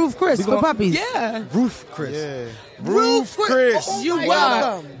 Like a Roof Chris for puppies. Yeah. Roof Chris. Yeah. Roof Chris. Oh, you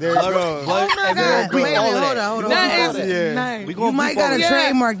welcome. There you go. Oh my God. Wait, hold on. That is Yeah. nice. You might gotta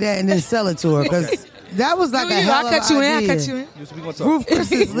trademark that and then sell it to her because that was like a hell of I an cut you in. idea. I cut you in. Roof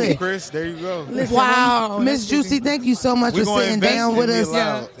Chris is lit. Chris, there you go. Listen, Wow. Miss Juicy, thank you so much We for gonna sitting invest down in with Be us.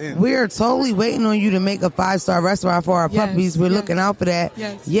 Loud. Yeah. We're totally waiting on you to make a 5-star restaurant for our Yes, puppies. We're yes. looking out for that.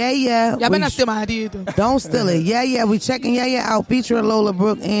 Yes. Yeah. Y'all better We not steal my idea, though. Don't steal it. Yeah. We checking Yeah out featuring Lola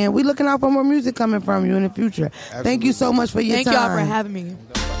Brooke, and we looking out for more music coming from you in the future. Thank you so much for your Thank time. y'all for having me.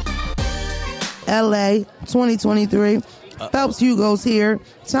 LA 2023. Phelps Hugo's here.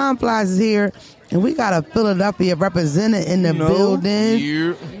 Tom Flies is here. And we got a Philadelphia representative in the building.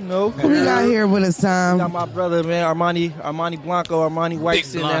 Who we got here with us, Tom? We got my brother, man, Armani Blanco, Armani White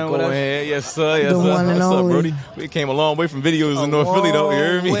sitting down with us. Yes, sir. Yes, The sir. one and What's up, only. Brody? We came a long way from videos in North Philly, though. You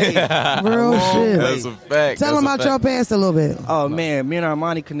hear me? Real shit. That's a fact. Tell them about your past a little bit. Oh man, me and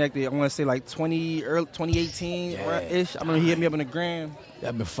Armani connected. I want to say like 2018 ish. I remember he hit me up on the gram.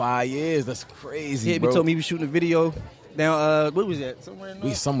 That been 5 years. That's crazy. He hit me, bro. told me he was shooting a video. Down, what was that? Somewhere in North?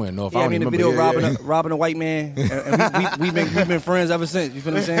 We somewhere in North. Yeah, I I don't mean, the even video remember. robbing a white man, and we've been friends ever since. You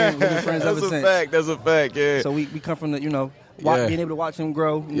feel what I'm saying? We've been friends ever since. That's a fact. Yeah. So we come from the Yeah. being able to watch him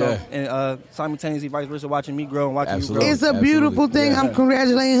grow, and simultaneously vice versa, watching me grow and watching you grow. It's a beautiful thing. I'm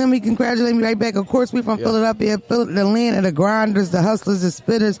congratulating him. He congratulated me right back. Of course, we from Philadelphia, the land of the grinders, the hustlers, the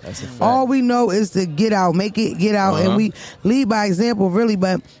spitters. All we know is to get out, make it, get out, and we lead by example, really.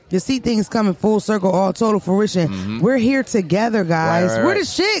 But to see things coming full circle, all total fruition, we're here together, guys. Right. We're the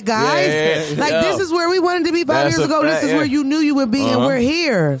shit, guys. This is where we wanted to be 5 years ago. This is where you knew you would be, and we're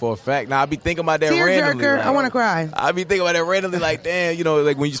here. For a fact. Now I be thinking about that randomly. Tearjerker, I want to cry. I be thinking about that randomly, like, damn,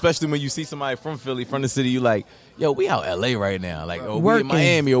 like especially when you see somebody from Philly, from the city, you like, yo, we out LA right now, like, or we in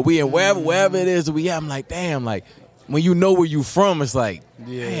Miami, or we in wherever it is we at. I'm like, damn, like, when you know where you from, it's like,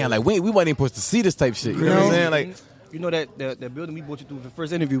 damn, like we wasn't even supposed to see this type shit. You know what I'm saying? Like, you know that the building we brought you through the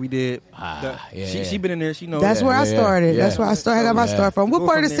first interview we did. She been in there. She knows. That's where I started. That's where I started. I got my start from. What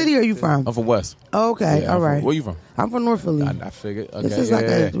part of the city are you from? I'm from West. Oh, okay, all right. Where you from? I'm from North Philly. I figured. Okay, This is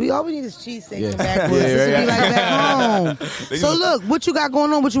all we need is cheesesteaks and backwards. This would be like back home. So look, what you got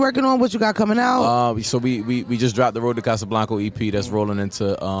going on? What you working on? What you got coming out? So we just dropped the Road to Casablanca EP that's rolling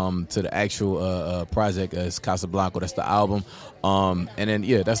into to the actual project as Casablanca. That's the album. And then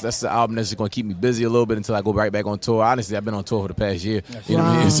that's the album that's just gonna keep me busy a little bit until I go right back on tour. Honestly, I've been on tour for the past year. You know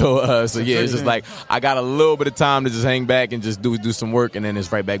what I mean? So it's just like I got a little bit of time to just hang back and just do some work, and then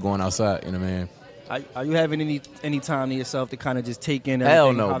it's right back going outside. You know what I mean? Are you having any time to yourself to kind of just take in Hell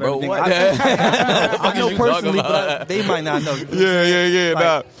everything? no, bro. What? I know personally, but they might not know. Yeah.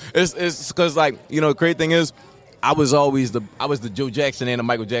 Nah, it's because great thing is, I was the Joe Jackson and the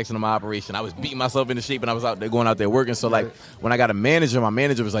Michael Jackson of my operation. I was beating myself into shape, and I was out there going out there working. So like when I got a manager, my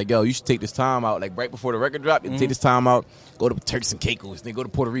manager was like, "Yo, you should take this time out. Like right before the record drop, you take this time out, go to Turks and Caicos, then go to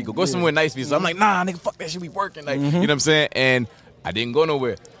Puerto Rico, go somewhere nice for you." So I'm like, "Nah, nigga, fuck that shit. We working." Like you know what I'm saying? And I didn't go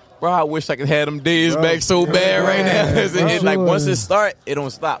nowhere. Bro, I wish I could have them days back so bad right now. Like once it start, it don't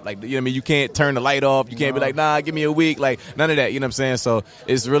stop. Like you know what I mean? You can't turn the light off. You can't be like, nah, give me a week. Like none of that. You know what I'm saying? So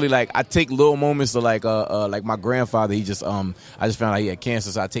it's really like I take little moments of like my grandfather. He just I just found out he had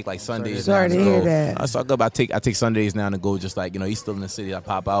cancer, so I take like Sundays. Sorry to hear that. So I take Sundays now to go just like he's still in the city. I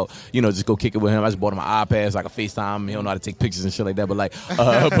pop out, just go kick it with him. I just bought him an iPad so I can FaceTime. He don't know how to take pictures and shit like that. But like,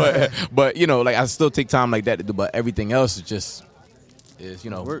 but like I still take time like that to do. But everything else is just. Is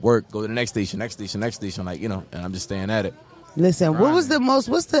work, go to the next station, like and I'm just staying at it. Listen,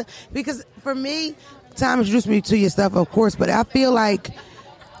 because for me, Tom introduced me to your stuff, of course, but I feel like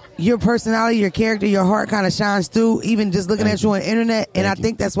your personality, your character, your heart kind of shines through, even just looking at you on the internet, and I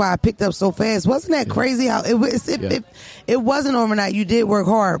think that's why I picked up so fast. Wasn't that crazy how it wasn't overnight? You did work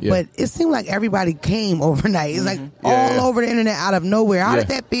hard, but it seemed like everybody came overnight. It's like all over the internet out of nowhere. How did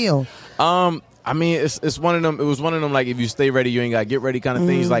that feel? I mean, it's one of them. It was one of them. Like if you stay ready, you ain't gotta get ready kind of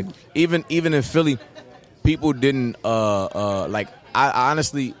things. Like even in Philly, people didn't like. I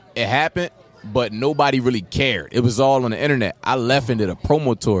honestly, it happened, but nobody really cared. It was all on the internet. I left and did a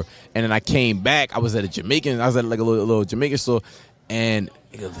promo tour, and then I came back. I was at like a little Jamaican store, and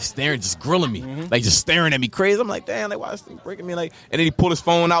staring, just grilling me, like just staring at me crazy. I'm like, damn, like why is this thing breaking me? Like, and then he pulled his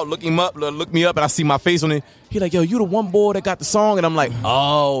phone out, look me up, and I see my face on it. He like, yo, you the one boy that got the song, and I'm like,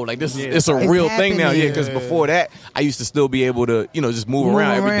 oh, like this is it's a real thing now, because before that, I used to still be able to, just move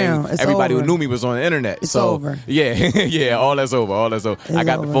around. Everything, everybody who knew me was on the internet. It's so over. Yeah, all that's over. I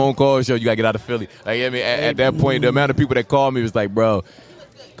got the phone call, you gotta get out of Philly. Like, I mean, at that point, the amount of people that called me was like, bro.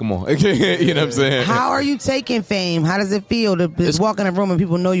 Come on. You know what I'm saying? How are you taking fame? How does it feel to walk in a room and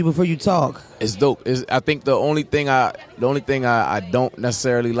people know you before you talk? It's dope. I think the only thing I don't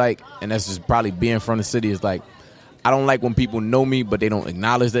necessarily like, and that's just probably being from the city, is like I don't like when people know me but they don't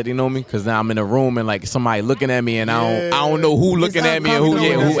acknowledge that they know me, because now I'm in a room and like somebody looking at me and I don't know who looking at me and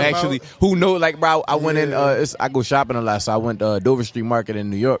who knows. Like, bro, I went in. I go shopping a lot, so I went to Dover Street Market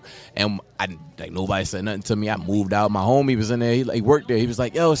in New York, and nobody said nothing to me. I moved out. My homie was in there. He worked there. He was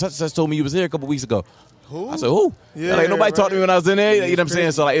like, yo, such told me you was here a couple weeks ago. Who? I said, who? Yeah, like nobody talked to me when I was in there. You know what I'm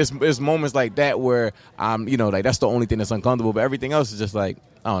saying? So like it's moments like that where I'm, like that's the only thing that's uncomfortable. But everything else is just like,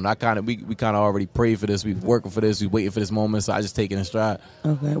 I don't know. We kind of already prayed for this. We working for this. We waiting for this moment. So I just take it in stride.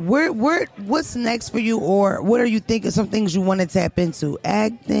 Okay. What's next for you, or what are you thinking? Some things you want to tap into?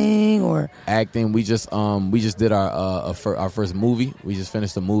 Acting. We just did our first movie. We just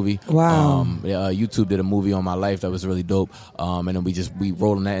finished a movie. Wow. YouTube did a movie on my life that was really dope. And then we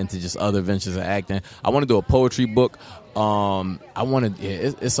rolling that into just other ventures of acting. I want to do a poetry book.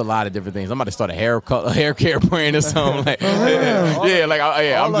 It's a lot of different things. I'm about to start a hair care brand or something. Like,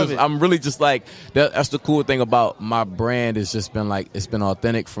 I'm really just like that's the cool thing about my brand. It's just been like it's been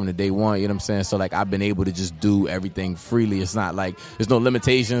authentic from the day one. You know what I'm saying? So like I've been able to just do everything freely. It's not like there's no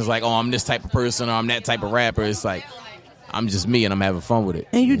limitations. Like, oh, I'm this type of person or I'm that type of rapper. It's like I'm just me and I'm having fun with it.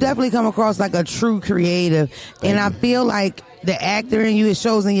 And you definitely come across like a true creative. I feel like the actor in you, it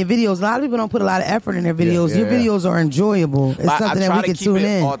shows in your videos. A lot of people don't put a lot of effort in their videos. Your videos are enjoyable. It's something that we can tune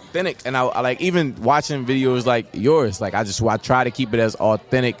in. Authentic, and I like even watching videos like yours. Like I try to keep it as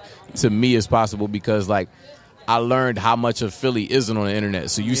authentic to me as possible, because like I learned how much of Philly isn't on the internet.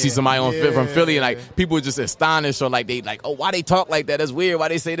 So you see somebody from Philly and like people are just astonished, or like they like, oh, why they talk like that? That's weird. Why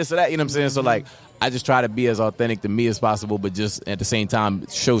they say this or that? You know what I'm saying? So like I just try to be as authentic to me as possible, but just at the same time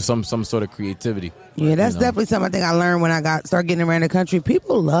show some sort of creativity. Yeah, that's definitely something I think I learned when I started getting around the country.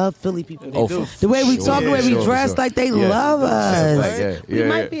 People love Philly people. They do. The way we talk, the way we dress, like they love us. We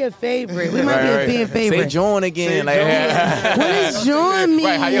might be a favorite. We might be a fan favorite. Say John again. Like, what does John mean?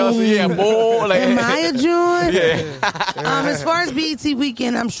 Right, how y'all say boy? Like, am I a John? Yeah. As far as BET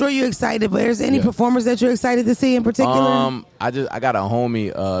Weekend, I'm sure you're excited, but is there any performers that you're excited to see in particular? I got a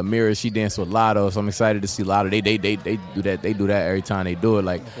homie, Mira. She danced with Lotto, so I'm excited to see Lotto. They do that. They do that every time they do it.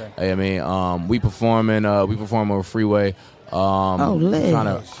 Like, I mean, we perform on Freeway. Honestly,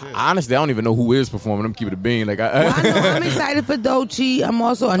 I don't even know who is performing. I'm keeping it being like I'm excited for Doechii. I'm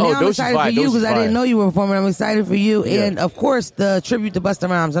excited for you because I didn't know you were performing. I'm excited for you, and of course the tribute to Busta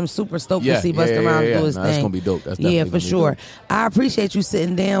Rhymes. I'm super stoked to see Busta Rhymes do his thing. That's gonna be dope. That's for sure. I appreciate you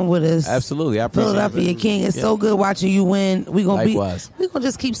sitting down with us. Absolutely, I appreciate Philadelphia King. It's so good watching you win. We're gonna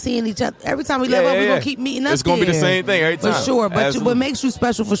just keep seeing each other every time we level up. We're gonna keep meeting up. It's gonna be the same thing every time for sure. But what makes you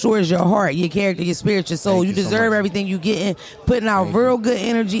special for sure is your heart, your character, your spirit, your soul. You deserve everything you getting. putting out real good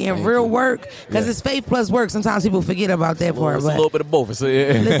energy and real work. Because it's faith plus work. Sometimes people forget about that part. It's a little bit of both. So,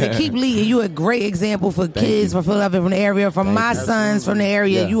 yeah. Listen, keep leading. You're a great example for kids from Philadelphia, from the area, from my sons from the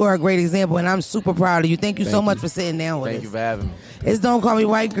area. You are a great example, and I'm super proud of you. Thank you so much for sitting down with us. Thank you for having me. It's Don't Call Me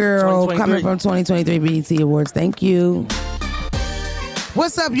White Girl coming from 2023 BET Awards. Thank you.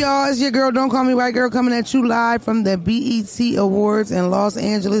 What's up, y'all? It's your girl, Don't Call Me White Girl, coming at you live from the BET Awards in Los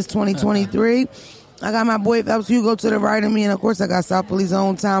Angeles 2023. I got my boy Phelps Hugo to the right of me, and of course I got South Philly's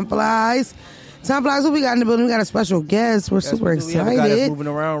own Tom Flies. Tom Flies, what we got in the building? We got a special guest. We're super excited. We have a guy that's moving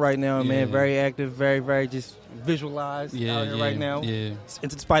around right now, man. Very active, very just visualized out here right now. Yeah.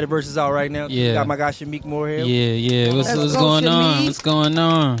 Into the Spider-Verse is out right now. Yeah. Got my guy Shamik Moore here. Yeah. What's going on? What's going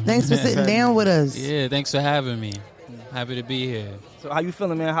on? Thanks for sitting down with us. Yeah, thanks for having me. Happy to be here. So how you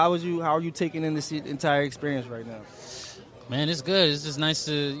feeling, man? How are you taking in this entire experience right now? Man, it's good. It's just nice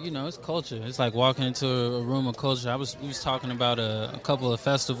to, it's culture. It's like walking into a room of culture. We was talking about a couple of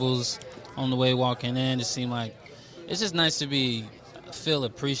festivals on the way walking in. It seemed like it's just nice to feel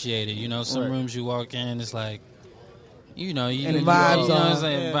appreciated. Some rooms you walk in, it's like, you vibes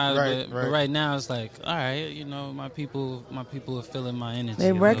on. But right now it's like, all right, my people are feeling my energy.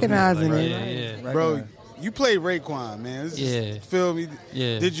 They recognizing it. Yeah. Bro, you played Raekwon, man. Feel me?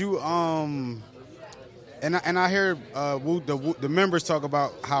 Yeah. Did you and I heard the members talk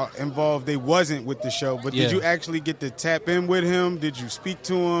about how involved they wasn't with the show, but did you actually get to tap in with him? Did you speak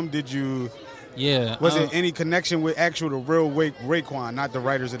to him? Did you? Yeah. Was there any connection with the real Raekwon, not the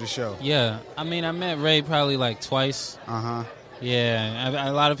writers of the show? Yeah. I mean, I met Ray probably like twice. Yeah.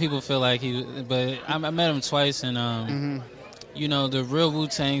 A lot of people feel like but I met him twice, and the real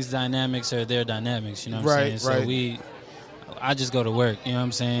Wu-Tang's dynamics are their dynamics. You know what I'm saying? So I just go to work. You know what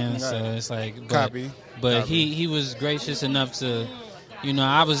I'm saying? Right. So it's like copy. But he was gracious enough to.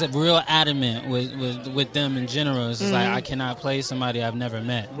 I was real adamant with them in general. It's like I cannot play somebody I've never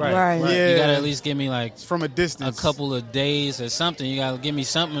met. Right. Yeah. You gotta at least give me like from a distance, a couple of days or something. You gotta give me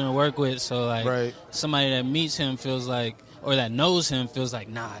something to work with. So like somebody that meets him feels like, or that knows him feels like,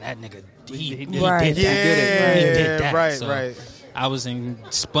 nah, that nigga he did that. He did that. Right. So right. I was in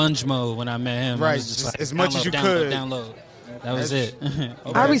sponge mode when I met him. Right. I was just like, as much as you could. Download. That was it. Okay.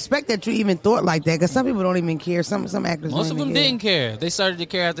 I respect that you even thought like that, because some people don't even care. Some actors. Most don't of them even didn't care. They started to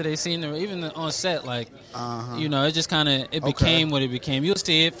care after they seen them, even on set. Like, it just kind of became what it became. You'll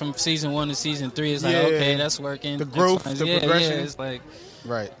see it from season 1 to season 3. It's like, okay, that's working. The growth, the progression. Yeah, it's like,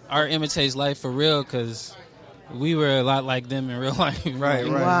 art imitates life for real, because we were a lot like them in real life. Right.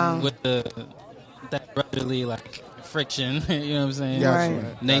 Wow. With that brotherly like friction. You know what I'm saying?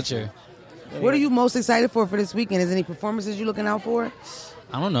 Right. Nature. What are you most excited for this weekend? Is there any performances you looking out for?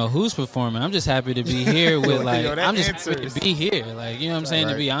 I don't know who's performing. I'm just happy to be here with I'm just happy to be here. Like, you know what I'm saying?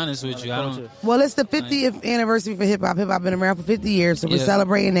 To be honest with you, I don't. Well, it's the 50th anniversary for hip hop. Hip hop been around for 50 years, so we're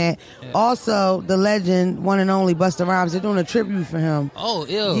celebrating that. Yeah. Also, the legend, one and only Busta Rhymes, they're doing a tribute for him. Oh,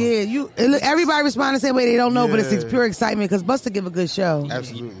 ill. Yeah, everybody respond the same way. They don't know, but it's pure excitement because Busta give a good show.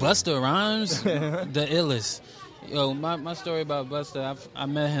 Absolutely. Busta Rhymes, the illest. Yo, my story about Busta, I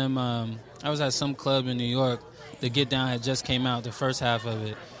met him. I was at some club in New York. The Get Down had just came out, the first half of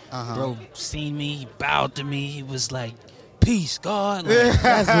it. Bro seen me, he bowed to me. He was like, peace, God. Like,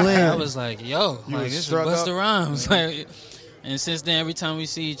 that's lit. I was like, yo, like, this is Busta Rhymes. Like, and since then, every time we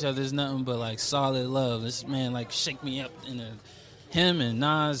see each other, there's nothing but like solid love. This man like shake me up in him and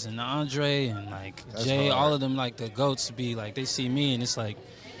Nas and Andre and like Jay, all of them like the GOATs be like, they see me and it's like,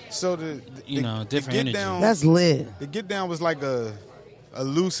 so the different energy. Down, that's lit. The Get Down was like a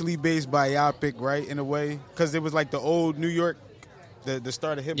loosely based biopic, right, in a way, because it was like the old New York, the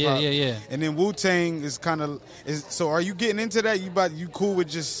start of hip hop. Yeah. And then Wu-Tang is kind of so. Are you getting into that? You cool with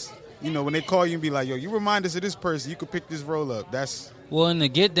just when they call you and be like, yo, you remind us of this person, you could pick this roll up. That's. Well, in the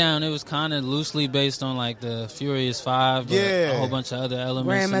Get Down, it was kind of loosely based on like the Furious 5, but a whole bunch of other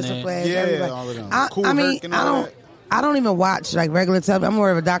elements in there. All of them. I don't even watch like regular television. I'm more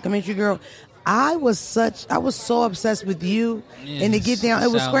of a documentary girl. I was so obsessed with you and to Get Down.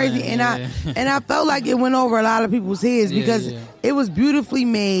 It was crazy, and I felt like it went over a lot of people's heads because it was beautifully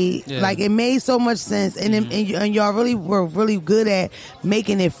made. Yeah. Like it made so much sense, and and y'all really were really good at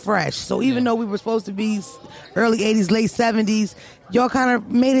making it fresh. So even though we were supposed to be early '80s, late '70s, y'all kind of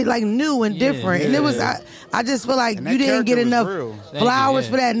made it like new and different. And it was I just feel like you didn't get enough flowers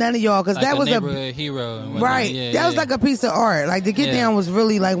for that. None of y'all, because like that was a hero, right. That was like a piece of art. Like the Get Down was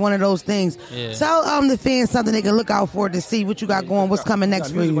really like one of those things. Yeah. Tell the fans something they can look out for to see what you got going. What's coming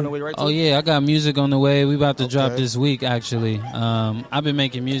next for you? Oh yeah, I got music on the way. We about to drop this week actually. I've been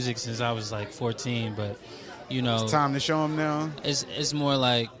making music since I was like 14, but it's time to show them now. It's more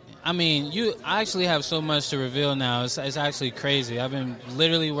like I mean, I actually have so much to reveal now. It's actually crazy. I've been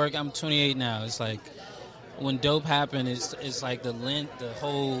literally working. I'm 28 now. It's like when Dope happened, it's like the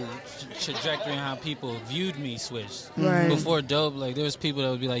whole trajectory and how people viewed me switched. Right. Before Dope, like there was people that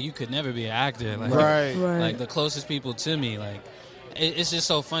would be like, you could never be an actor. Like, Right. Like the closest people to me. Like it's just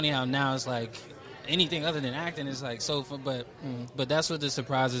so funny how now it's like anything other than acting is like so fun. But that's what the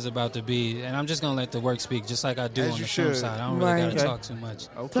surprise is about to be. And I'm just gonna let the work speak, just like I do As on you the film should. side. I don't really gotta talk too much.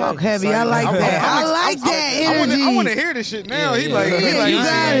 Talk heavy. I like that. I like that energy. I want to hear this shit now. Yeah, He yeah. like, Yeah, you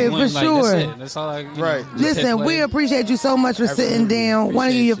got it, for Like, sure. That's it. That's all I. Right. Listen, we appreciate you so much for sitting down. Want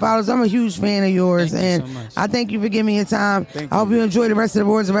to give you your followers. I'm a huge fan of yours, and I thank you for giving me your time. I hope you enjoy the rest of the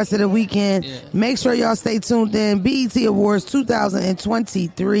awards, the rest of the weekend. Make sure y'all stay tuned in. BET Awards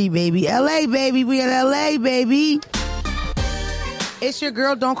 2023, baby. LA, baby. We in LA, baby. It's your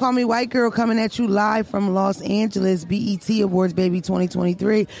girl, Don't Call Me White Girl, coming at you live from Los Angeles. BET Awards, baby,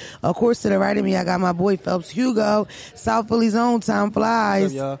 2023. Of course, to the right of me, I got my boy Phelps Hugo, South Philly's own Time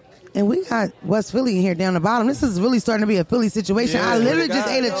Flies. What's up, y'all? And we got West Philly in here down the bottom. This is really starting to be a Philly situation. Yeah, I literally swear to just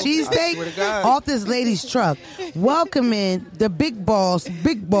God, ate a yo. I cheesesteak swear to God. off this lady's truck. Welcome in the big boss,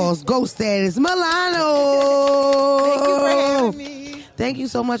 Ghost Status, Milano. Thank you for having me. Thank you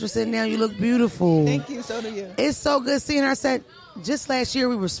so much for sitting down. You look beautiful. Thank you, so do you. It's so good seeing her set. Just last year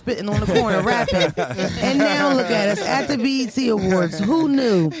we were spitting on the corner rapping. And now look at us at the BET Awards. Who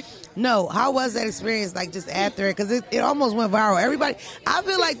knew? No, how was that experience like just after it? Because it almost went viral. Everybody, I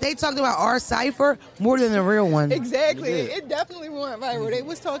feel like they talked about our cipher more than the real one. Exactly. It definitely went viral. They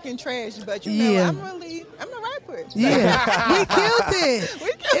was talking trash, but you know, Yeah. I'm a rapper. Yeah, we killed it.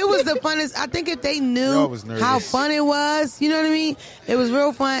 It was the funnest. I think if they knew Y'all was nervous. how fun it was, you know what I mean? It was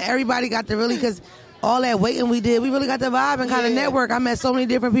real fun. Everybody got to really, because all that waiting we did, we really got to vibe and kind of network. I met so many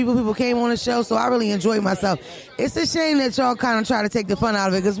different people. People came on the show, so I really enjoyed myself. It's a shame that y'all kind of try to take the fun out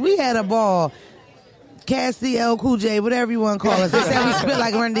of it, because we had a ball. Cassie, L, Cool J, whatever you want to call us. They said we spit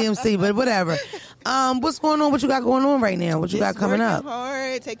like Run DMC, but whatever. What's going on? What you got going on right now? What you got coming working up?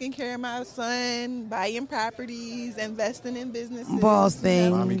 hard, taking care of my son, buying properties, investing in businesses. Boss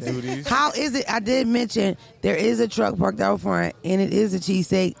things. Mommy duties. How is it? I did mention there is a truck parked out front, and it is a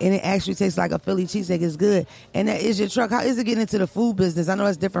cheesesteak, and it actually tastes like a Philly cheesesteak. It's good. And that is your truck. How is it getting into the food business? I know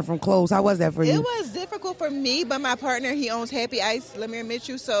it's different from clothes. How was that for you? It was difficult for me, but my partner, he owns Happy Ice, Lemire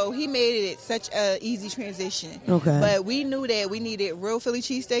Mitchell, so he made it such a easy transition. Okay. But we knew that we needed real Philly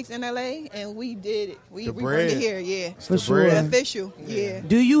cheesesteaks in LA, and we did it. We brought bread. it here, yeah. For sure. The official, yeah.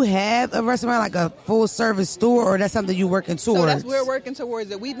 Do you have a restaurant, like a full service store, or that's something you're working towards? So that's we're working towards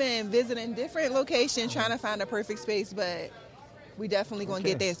it. We've been visiting different locations, trying to find a perfect space, but we definitely going to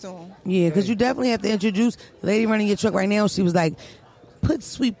get there soon. Yeah, because you definitely have to introduce the lady running your truck right now. She was like, put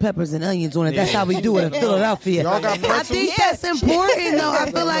sweet peppers and onions on it. That's how we do it in Philadelphia. Y'all got I pretzels? think that's important, though. I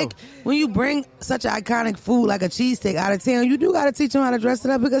feel like when you bring such an iconic food like a cheesesteak out of town, you do got to teach them how to dress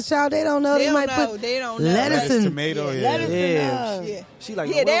it up, because, child, they don't know. They might put They don't know. lettuce and tomato, yeah. lettuce and, Yeah. She like,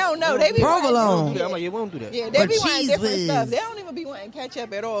 Yeah, they don't know. They be provolone. I'm like, yeah, we don't do that. Yeah, they Or be wanting cheese different whiz. stuff. They don't even be wanting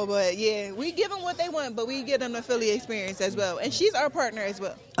ketchup at all. But yeah, we give them what they want, but we give them the Philly experience as well. And she's our partner as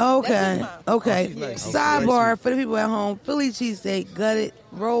well. Okay, That's his mom. okay. she's nice. Sidebar for the people at home: Philly cheesesteak, gutted,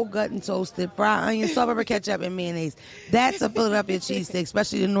 rolled, gut, and toasted, fried onion, salt, pepper, ketchup, and mayonnaise. That's a Philadelphia cheesesteak,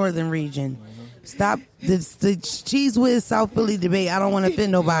 especially the northern region. Stop the cheese whiz South Philly debate. I don't want to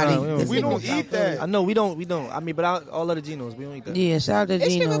offend nobody. We don't eat that. I know we don't. I mean, but all of the Genos, we don't eat that. Yeah, shout out to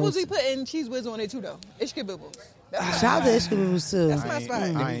Ishka Bibbles, Geno's. we putting cheese whiz on it too, though. Ishka Bibbles. Shout out to Ishka Bibbles too. That's my spot.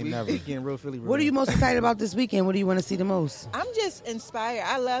 I ain't never. We getting real Philly. What are you most excited about this weekend? What do you want to see the most? I'm just inspired.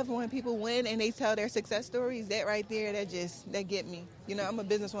 I love when people win and they tell their success stories. That right there, that get me. You know, I'm a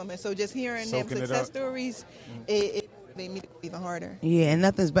businesswoman, so just hearing them Soaking it success up. stories, it made me even harder. Yeah, and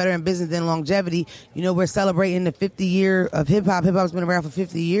nothing's better in business than longevity. You know, we're celebrating the 50 year of hip hop. Hip hop's been around for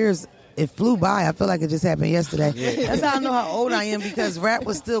 50 years. It flew by. I feel like it just happened yesterday. That's how I know how old I am, because rap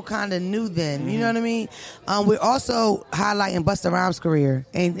was still kind of new then. You know what I mean? We're also highlighting Busta Rhymes' career.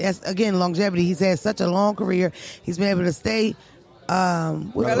 And that's, again, longevity. He's had such a long career. He's been able to stay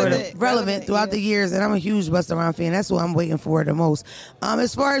relevant throughout the years, and I'm a huge Busta Rhymes fan. That's what I'm waiting for the most.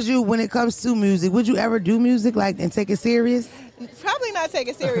 As far as you, when it comes to music, would you ever do music and take it serious? Probably not take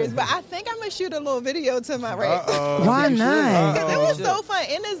it serious, but I think I'm gonna shoot a little video to my rap. Why not? Because it was so fun.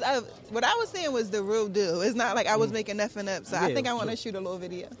 And it's, what I was saying was the real deal. It's not like I was making nothing up. So I think I want to shoot a little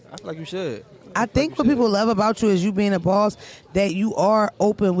video. I feel like you should. I think what people love about you is you being a boss, that you are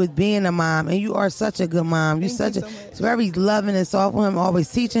open with being a mom, and you are such a good mom. It's very loving and soft with him,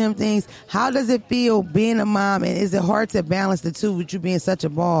 always teaching him things. How does it feel being a mom, and is it hard to balance the two with you being such a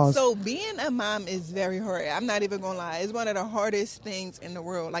boss? So being a mom is very hard. I'm not even gonna lie. It's one of the hardest things in the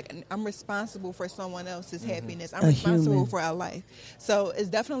world. Like, I'm responsible for someone else's happiness. I'm responsible for our life. So it's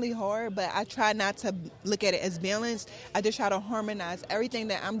definitely hard, but I try not to look at it as balanced. I just try to harmonize everything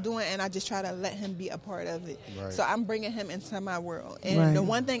that I'm doing, and I just try to let him be a part of it. Right. So I'm bringing him into my world. And the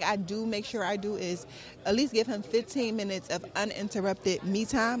one thing I do make sure I do is at least give him 15 minutes of uninterrupted me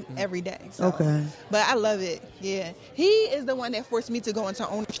time every day. So, okay. But I love it. Yeah. He is the one that forced me to go into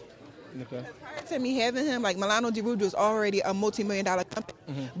ownership. Okay. Prior to me having him, like, Milano DeRujo is already a multi-million-dollar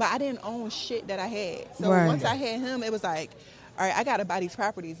company, but I didn't own shit that I had. So once I had him, it was like, all right, I got to buy these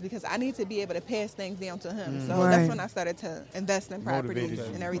properties because I need to be able to pass things down to him. So that's when I started to invest in properties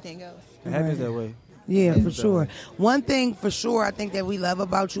and everything else. It happens that way. Yeah, for sure. One thing for sure I think that we love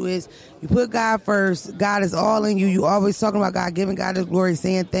about you is you put God first. God is all in you. You always talking about God, giving God His glory,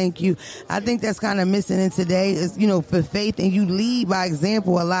 saying thank you. I think that's kind of missing in today is, for faith, and you lead by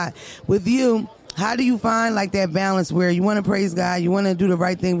example a lot. With you, how do you find like that balance where you want to praise God, you want to do the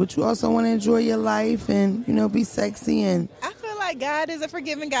right thing, but you also want to enjoy your life and, be sexy and... God is a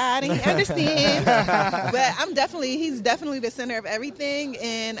forgiving God, and He understands. But He's definitely the center of everything.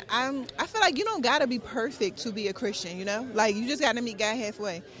 And I feel like you don't gotta be perfect to be a Christian. Like, you just gotta meet God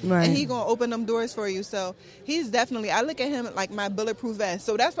halfway, and He gonna open them doors for you. So He's definitely. I look at Him like my bulletproof vest.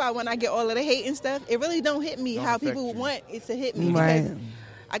 So that's why when I get all of the hate and stuff, it really don't hit me how people want it to hit me because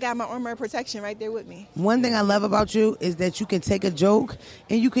I got my armor of protection right there with me. One thing I love about you is that you can take a joke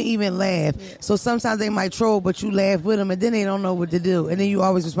and you can even laugh. Yeah. So sometimes they might troll, but you laugh with them, and then they don't know what to do. And then you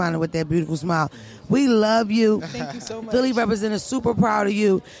always respond with that beautiful smile. We love you. Thank you so much. Philly Representative, super proud of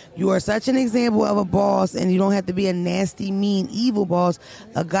you. You are such an example of a boss, and you don't have to be a nasty, mean, evil boss.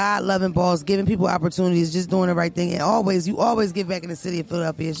 A God-loving boss, giving people opportunities, just doing the right thing. And you always give back in the city of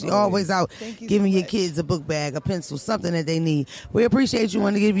Philadelphia. She always out giving your kids a book bag, a pencil, something that they need. We appreciate you.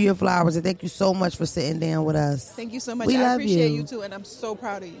 Want to give you your flowers, and thank you so much for sitting down with us. Thank you so much. I appreciate you too, and I'm so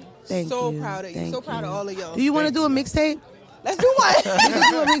proud of you. Thank you. Proud of you. So proud of all of y'all. Do you want to do a mixtape? Let's do one.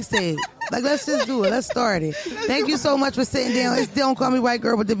 Let's do a mixtape. Let's just do it. Let's start it. Thank you so much for sitting down. It's Don't Call Me White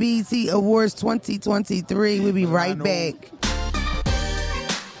Girl with the BET Awards 2023. We'll be right back.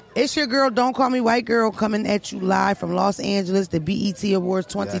 It's your girl, Don't Call Me White Girl, coming at you live from Los Angeles, the BET Awards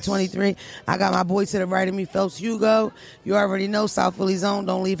 2023. Yes. I got my boy to the right of me, Phelps Hugo. You already know, South Philly's own.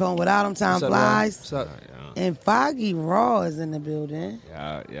 Don't leave home without him. Time flies. What's up? And Foggy Raw is in the building.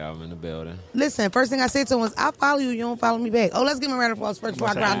 Yeah, I'm in the building. Listen, first thing I said to him was, I follow you, you don't follow me back. Oh, let's give him a round of applause first before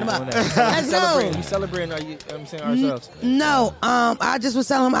I ground him up. Let's go. We celebrating ourselves. No, I just was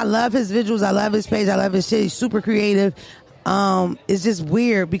telling him I love his visuals, I love his page, I love his shit. He's super creative. It's just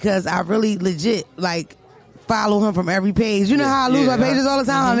weird because I really legit, follow him from every page. You know how I lose my pages all the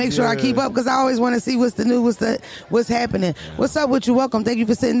time? I make sure I keep up because I always want to see what's the new, what's happening. Yeah. What's up with you? Welcome. Thank you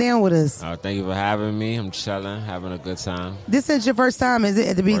for sitting down with us. Thank you for having me. I'm chilling, having a good time. This is your first time, is it,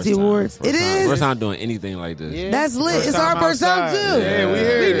 at the BET Awards? It is? First time doing anything like this. Yeah. That's lit. It's our first time, too. Yeah,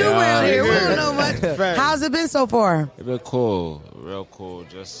 we new around here. We don't know much. How's it been so far? It's been cool. Real cool.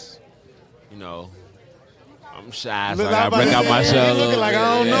 Just, I'm shy, so I gotta break out my shell. Looking like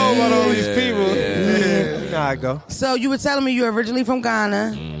I don't know about all these people. Yeah. You know how I go. So you were telling me you're originally from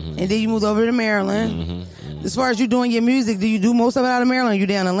Ghana, and then you moved over to Maryland. As far as you doing your music, do you do most of it out of Maryland? You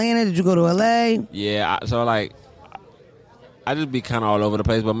down in Atlanta? Did you go to LA? Yeah, I just be kind of all over the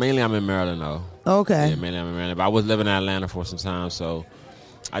place, but mainly I'm in Maryland though. Okay. Yeah, mainly I'm in Maryland, but I was living in Atlanta for some time, so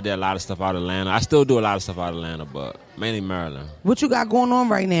I did a lot of stuff out of Atlanta. I still do a lot of stuff out of Atlanta, but mainly Maryland. What you got going on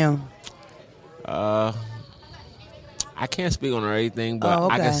right now? I can't speak on everything,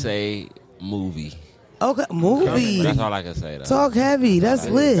 but I can say movie. Okay, movie. That's all I can say, though. Talk heavy. That's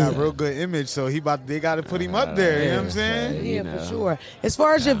lit. He got a real good image, so they got to put him up there. You know what I'm saying? Yeah, for sure. As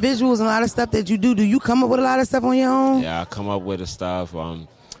far as your visuals and a lot of stuff that you do you come up with a lot of stuff on your own? Yeah, I come up with the stuff.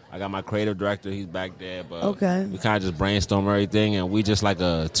 I got my creative director. He's back there, but we kind of just brainstorm everything, and we just like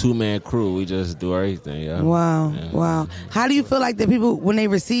a two-man crew. We just do everything. Yeah. Wow. How do you feel like the people when they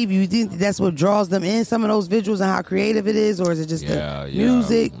receive you? Do you think that's what draws them in? Some of those visuals and how creative it is, or is it just the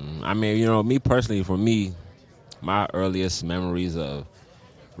music? I mean, me personally, for me, my earliest memories of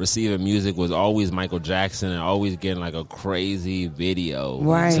receiving music was always Michael Jackson and always getting like a crazy video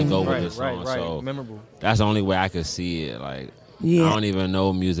to go with the song. So memorable. That's the only way I could see it. I don't even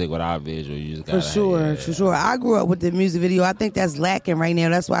know music without visual. You just gotta, for sure. I grew up with the music video. I think that's lacking right now.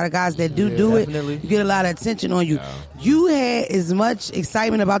 That's why the guys that do it, you get a lot of attention on you. you had as much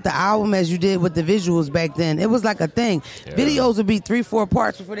excitement about the album as you did with the visuals back then. It was like a thing. Yeah. Videos would be 3-4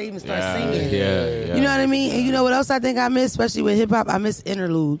 parts before they even start singing. Yeah. You know what I mean? And you know what else I think I miss, especially with hip hop? I miss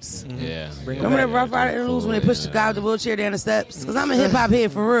interludes. Yeah. Remember the Rough Rider interludes when they pushed the guy with the wheelchair down the steps? Because I'm a hip hop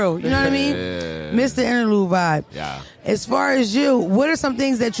head for real. You know what I mean? Miss the interlude vibe. Yeah. As far as you, what are some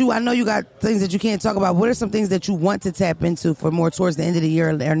things that I know you got things that you can't talk about. What are some things that you want to tap into for more towards the end of the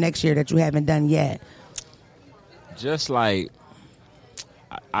year or next year that you haven't done yet? Just like,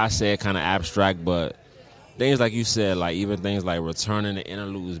 I said kind of abstract, but things like you said, like even things like returning the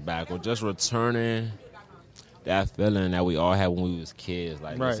interludes back or just returning that feeling that we all had when we was kids,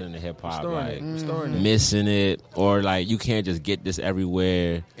 like listening to hip-hop, like missing it, or like you can't just get this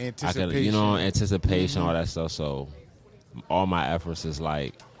everywhere. Anticipation. Anticipation, all that stuff. So all my efforts is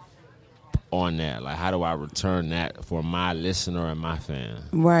like on that. Like, how do I return that for my listener and my fan?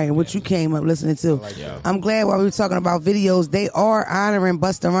 Right, what you came up listening to. I'm glad while we were talking about videos, they are honoring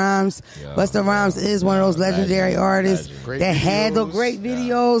Busta Rhymes. Busta Rhymes is one of those legendary artists that had the great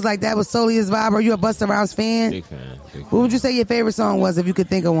videos. Like, that was solely his vibe. Are you a Busta Rhymes fan? Big fan. What would you say your favorite song was, if you could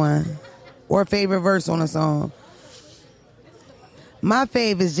think of one? Or favorite verse on a song? My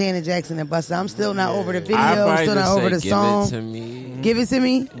fave is Janet Jackson and Busta. I'm still not over the video. I'm still not over the song. Give it to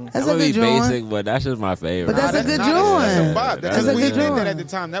me. That's a good joint. Basic, but that's just my favorite. But that's a good joint. That's a good joint. At the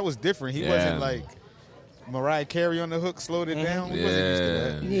time, that was different. He wasn't like Mariah Carey on the hook, slowed it down. We wasn't used to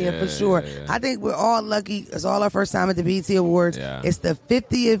that. Yeah, for sure. I think we're all lucky. It's all our first time at the BET Awards. It's the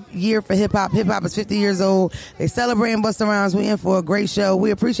 50th year for hip-hop. Hip-hop is 50 years old. They celebrating Busta Rhymes. We in for a great show.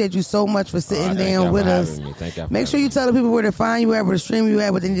 We appreciate you so much for sitting down with us. Make sure you tell the people where to find you at, where to stream you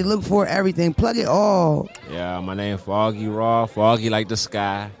at, what they need to look for, everything. Plug it all. Yeah, my name Foggy Raw. Foggy like the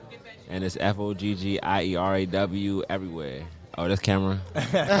sky. And it's FOGGIERAW everywhere. Oh, this camera? All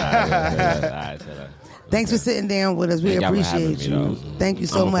right, Thanks for sitting down with us. We appreciate you. Thank you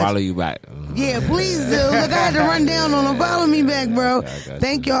so much. Follow you back. Yeah, please do. Look, I had to run down on them. Follow me back, bro.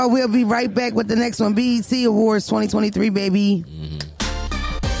 Thank y'all. We'll be right back with the next one. BET Awards 2023, baby.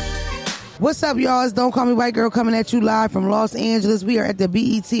 What's up, y'all? It's Don't Call Me White Girl coming at you live from Los Angeles. We are at the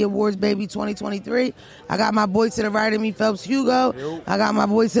BET Awards, baby, 2023. I got my boy to the right of me, Phelps Hugo. I got my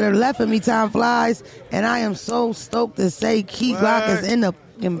boy to the left of me, Time Flies. And I am so stoked to say Key Glock is in the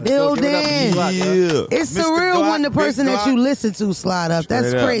building. It's surreal when the person that you listen to slide up.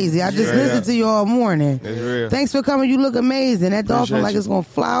 That's crazy. I just listened to you all morning. Thanks for coming. You look amazing. That dolphin like it's going to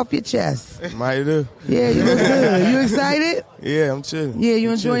fly off your chest. Might do. Yeah, you look good. You excited? Yeah, I'm chilling. Yeah, you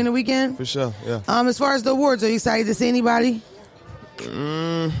enjoying the weekend? For sure, yeah. As far as the awards, are you excited to see anybody?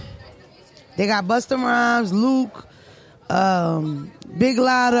 They got Busta Rhymes, Luke, Big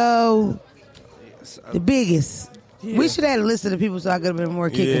Lotto, the biggest. Yeah. We should have a list of the people so I could have been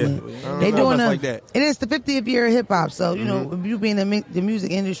more kicking it. They doing like that. And it's the 50th year of hip hop, so you know, if you being in the music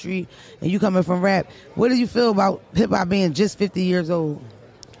industry and you coming from rap, what do you feel about hip hop being just 50 years old?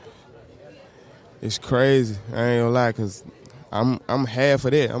 It's crazy. I ain't gonna lie, cause I'm half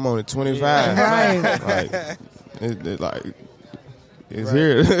of that. I'm only 25. Right. It's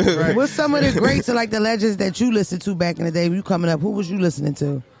here. Right. What's some of the greats or like the legends that you listened to back in the day? You coming up? Who was you listening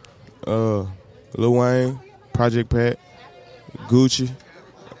to? Lil Wayne. Project Pat, Gucci,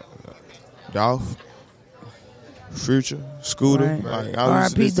 Dolph, Future, Scooter. Right. Like, I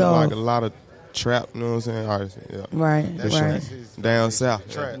was listening to like a lot of trap, you know what I'm saying? Artists, yeah. Right. Down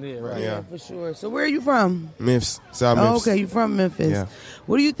south. Trap. Yeah, for sure. So where are you from? Memphis, South Memphis. Okay, you from Memphis. Yeah.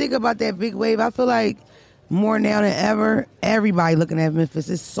 What do you think about that big wave? I feel like more now than ever, everybody looking at Memphis.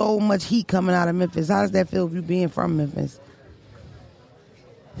 There's so much heat coming out of Memphis. How does that feel if you being from Memphis?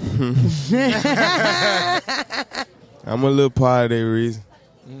 I'm a little part of that reason.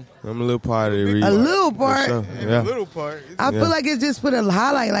 A little part. Sure. Yeah. A little part. I feel like it's just put a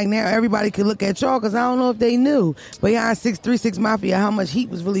highlight. Like now everybody can look at y'all because I don't know if they knew. But yeah, 636 Mafia, how much heat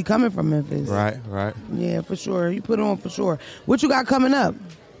was really coming from Memphis. Right. Yeah, for sure. You put it on for sure. What you got coming up?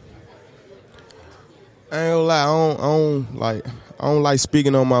 I ain't gonna lie. I don't like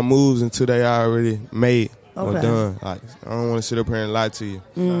speaking on my moves until they already made. Or done. Like, I don't want to sit up here and lie to you.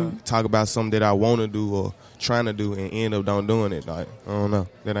 Talk about something that I want to do or trying to do and end up don't doing it. Like, I don't know.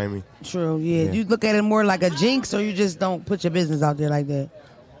 That ain't me. True, yeah. You look at it more like a jinx, or you just don't put your business out there like that?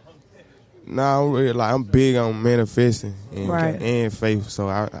 Nah, I'm big on manifesting and faith, so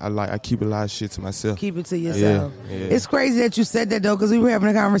I keep a lot of shit to myself. Keep it to yourself. Yeah. It's crazy that you said that though, because we were having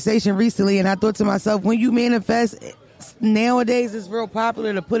a conversation recently, and I thought to myself, when you manifest, nowadays it's real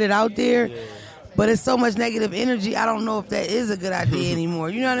popular to put it out there. Yeah. But it's so much negative energy, I don't know if that is a good idea anymore.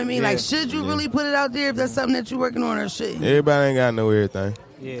 You know what I mean? Like, should you really put it out there if that's something that you're working on, or shouldn't? Everybody ain't got to know everything.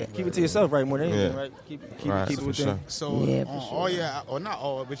 Yeah, keep it to yourself, right? More than anything, right? Keep it within. Sure. So on all your, or not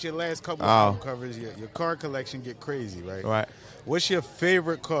all, but your last couple of album covers, your car collection get crazy, right? Right. What's your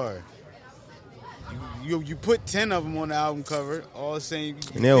favorite car? You put 10 of them on the album cover, all the same.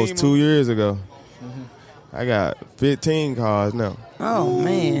 And that was 2 years ago. Mm-hmm. I got 15 cars now. Oh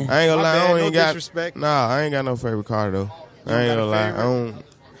man! I ain't gonna lie, I ain't got disrespect. Nah, I ain't got no favorite car though. I ain't gonna lie,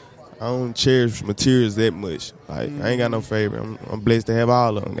 I don't cherish materials that much. Like I ain't got no favorite. I'm blessed to have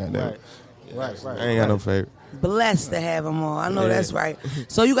all of them. Goddamn. Right. I ain't got no favorite. Blessed to have them all. I know that's right.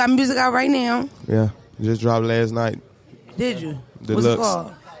 So you got music out right now? Yeah, just dropped last night. Did you? Deluxe. What's it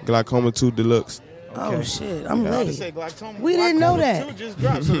called? Glaucoma 2 Deluxe. Okay. Oh shit! I'm I was late. say, Glaucoma, we didn't know that. 2 just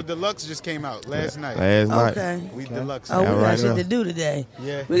dropped, so the Deluxe just came out last night. Okay. We Deluxe. Oh, we got shit to do today.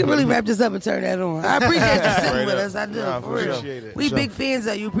 Yeah. We can really wrap this up and turn that on. I appreciate you sitting with us. I do. Nah, for real. appreciate it. We big fans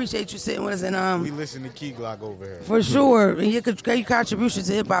of you. Appreciate you sitting with us. And we listen to Key Glock over here. For sure. And your contribution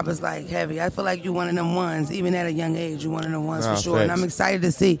to hip hop is like heavy. I feel like you one of them ones, even at a young age. You one of them ones for sure. Facts. And I'm excited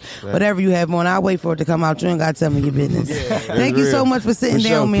to see whatever you have on. I'll wait for it to come out. You ain't got to tell me your business. Thank you so much for sitting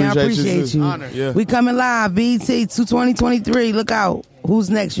down with me. I appreciate you. Yeah. We coming live. BET 2023. Look out. Who's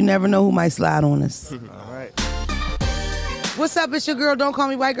next? You never know who might slide on us. All right. What's up? It's your girl, Don't Call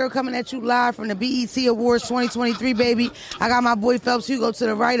Me White Girl, coming at you live from the BET Awards 2023, baby. I got my boy Phelps Hugo to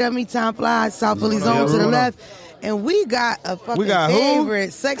the right of me, Time Flies, South Philly Zone to the left. And we got a fucking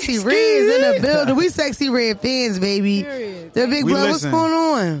favorite, Sexy Red's in the building. We Sexy Red fans, baby. The big brother, what's going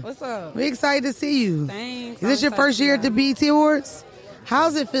on? What's up? We excited to see you. Thanks. Is this your first year at the BET Awards?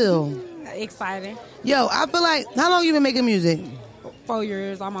 How's it feel? Exciting. Yo, I feel like, how long you been making music? 4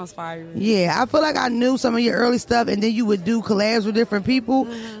 years, almost 5 years. Yeah, I feel like I knew some of your early stuff, and then you would do collabs with different people.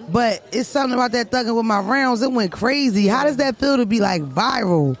 Mm-hmm. But it's something about that Thuggin' With My Rounds. It went crazy. How does that feel to be like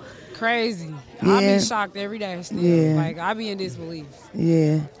viral? Crazy. Yeah. I be shocked every day still. Yeah. Like, I be in disbelief.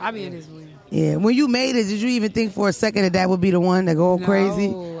 Yeah. I be in disbelief. Yeah. When you made it, did you even think for a second that would be the one that go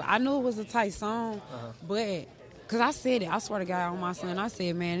crazy? I knew it was a tight song, but... Because I said it. I swear to God on my son. I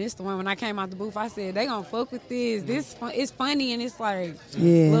said, man, this the one. When I came out the booth, I said, they going to fuck with this. This it's funny and it's like a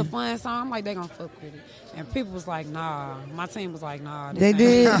little fun song. I'm like, they going to fuck with it. And people was like, nah. My team was like, nah. They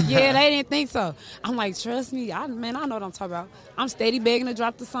did? Yeah, they didn't think so. I'm like, trust me. I know what I'm talking about. I'm steady begging to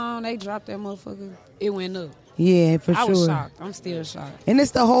drop the song. They dropped that motherfucker. It went up. Yeah, for sure. I was shocked. I'm still shocked. And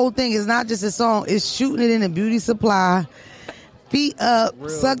it's the whole thing. It's not just a song. It's shooting it in a beauty supply. Feet up,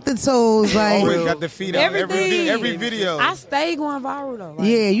 suck the toes, like always got the feet up. Every video. I stay going viral though. Like,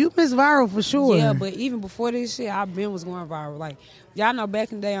 yeah, you miss viral for sure. Yeah, but even before this shit, I was going viral. Like y'all know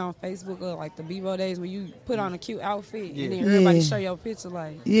back in the day on Facebook, like the Bebo days when you put on a cute outfit and then everybody show your picture.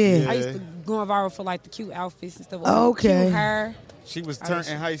 Like I used to go viral for like the cute outfits and stuff. Like, cute hair. She was turned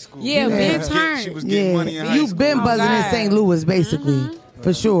in high school. Yeah, been turned. She was getting money in high school. You been buzzing in St. Louis, basically,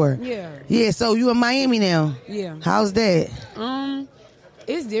 for sure. Yeah. So you in Miami now? Yeah. How's that?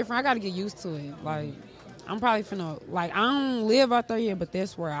 It's different. I got to get used to it. Like, I'm probably finna, like, I don't live out there yet, but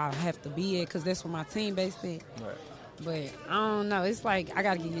that's where I have to be at because that's where my team based at. Right. But I don't know. It's like, I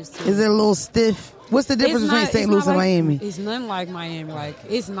got to get used to it. Is it a little stiff? What's the difference between St. Louis and Miami? It's nothing like Miami. Like,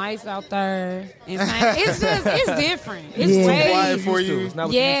 it's nice out there. It's different. It's way quiet for you. It's not.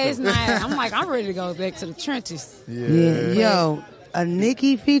 I'm like, I'm ready to go back to the trenches. Yeah. Yo, a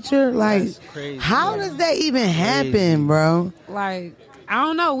Nicki feature? Like, how does that even happen, bro? Like, I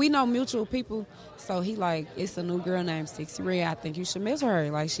don't know. We know mutual people. So he like, it's a new girl named Sexy Red. I think you should miss her.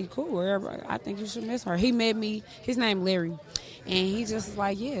 Like, she cool. I think you should miss her. He met me. His name Larry. And he just was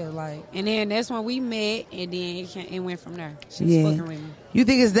like, yeah. Like, and then that's when we met. And then it went from there. She was fucking with me. You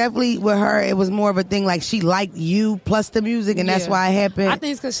think it's definitely with her, it was more of a thing like she liked you plus the music and that's why it happened? I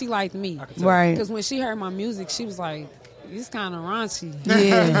think it's because she liked me. Right. Because when she heard my music, she was like, it's kind of raunchy.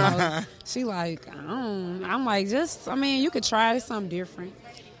 Yeah. You know? She like, I'm like, you could try it, something different.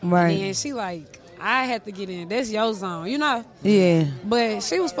 Right. And she like, I had to get in. That's your zone, you know? Yeah. But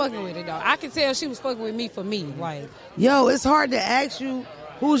she was fucking with it, though. I could tell she was fucking with me for me. Like, yo, it's hard to ask you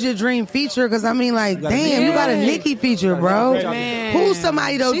who's your dream feature because, I mean, like, damn, you got a Nicki feature, bro. Man. Who's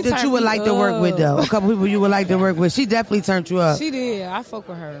somebody, though, that you would like to work with, though? A couple people you would like to work with. She definitely turned you up. She did. I fuck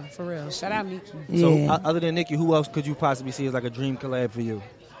with her, for real. Shout out Nicki. So, other than Nicki, who else could you possibly see as like a dream collab for you?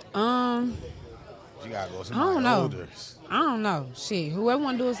 You gotta go I don't know. older. I don't know. Shit, whoever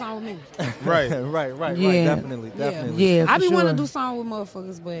want to do a song with me. Right. Right. Yeah. Definitely. Yeah, I be for wanting to sure. do songs with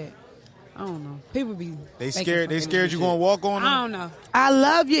motherfuckers, but I don't know. People be They scared you gonna walk on them? I don't know. I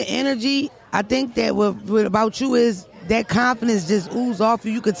love your energy. I think that what about you is that confidence just ooze off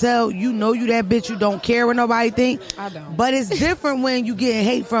you. You could tell you that bitch. You don't care what nobody think. I don't. But it's different when you get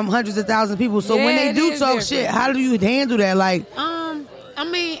hate from hundreds of thousands of people. So when they do talk shit, how do you handle that? Like, I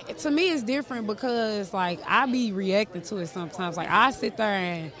mean, to me, it's different because, like, I be reacting to it sometimes. Like, I sit there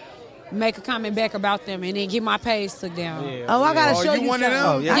and make a comment back about them and then get my page took down. Yeah. Oh, I gotta show you one of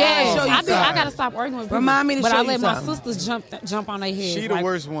them? Yeah, I gotta stop arguing with people. Remind me to show you But I let my something. sisters jump on their head. She the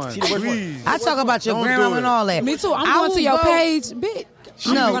worst one. Please. I talk about your Don't grandma do and it. all that. Me too. I'm I going to will your go- page, bitch.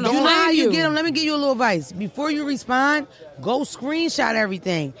 No, I'm you gonna know how find you get them. Let me give you a little advice. Before you respond, go screenshot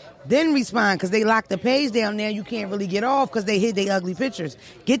everything. Then respond, because they lock the page down there. You can't really get off because they hid their ugly pictures.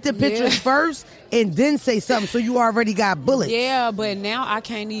 Get the pictures first and then say something so you already got bullets. Yeah, but now I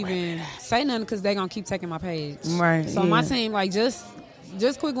can't even say nothing because they going to keep taking my page. Right, So my yeah. team, like, just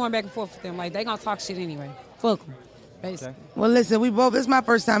quit going back and forth with them. Like, they going to talk shit anyway. Fuck them. Basically. Well, listen, it's my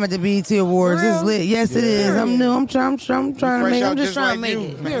first time at the BET Awards. It's lit. Yes, it is. I'm new. I'm trying to make I'm just trying to make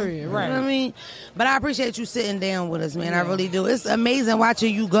it. Period. Right. You know what I mean? But I appreciate you sitting down with us, man. I really do. It's amazing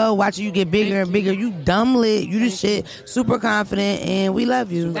watching you go, watching you get bigger and bigger. You dumb lit. You the shit. Super confident, and we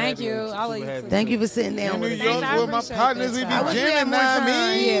love you. Thank you. I love you too. Thank you for sitting down with us. New York with my partners, we be I wish we had jamming more now, time.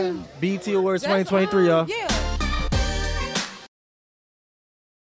 man. BET Awards 2023, y'all. Yeah.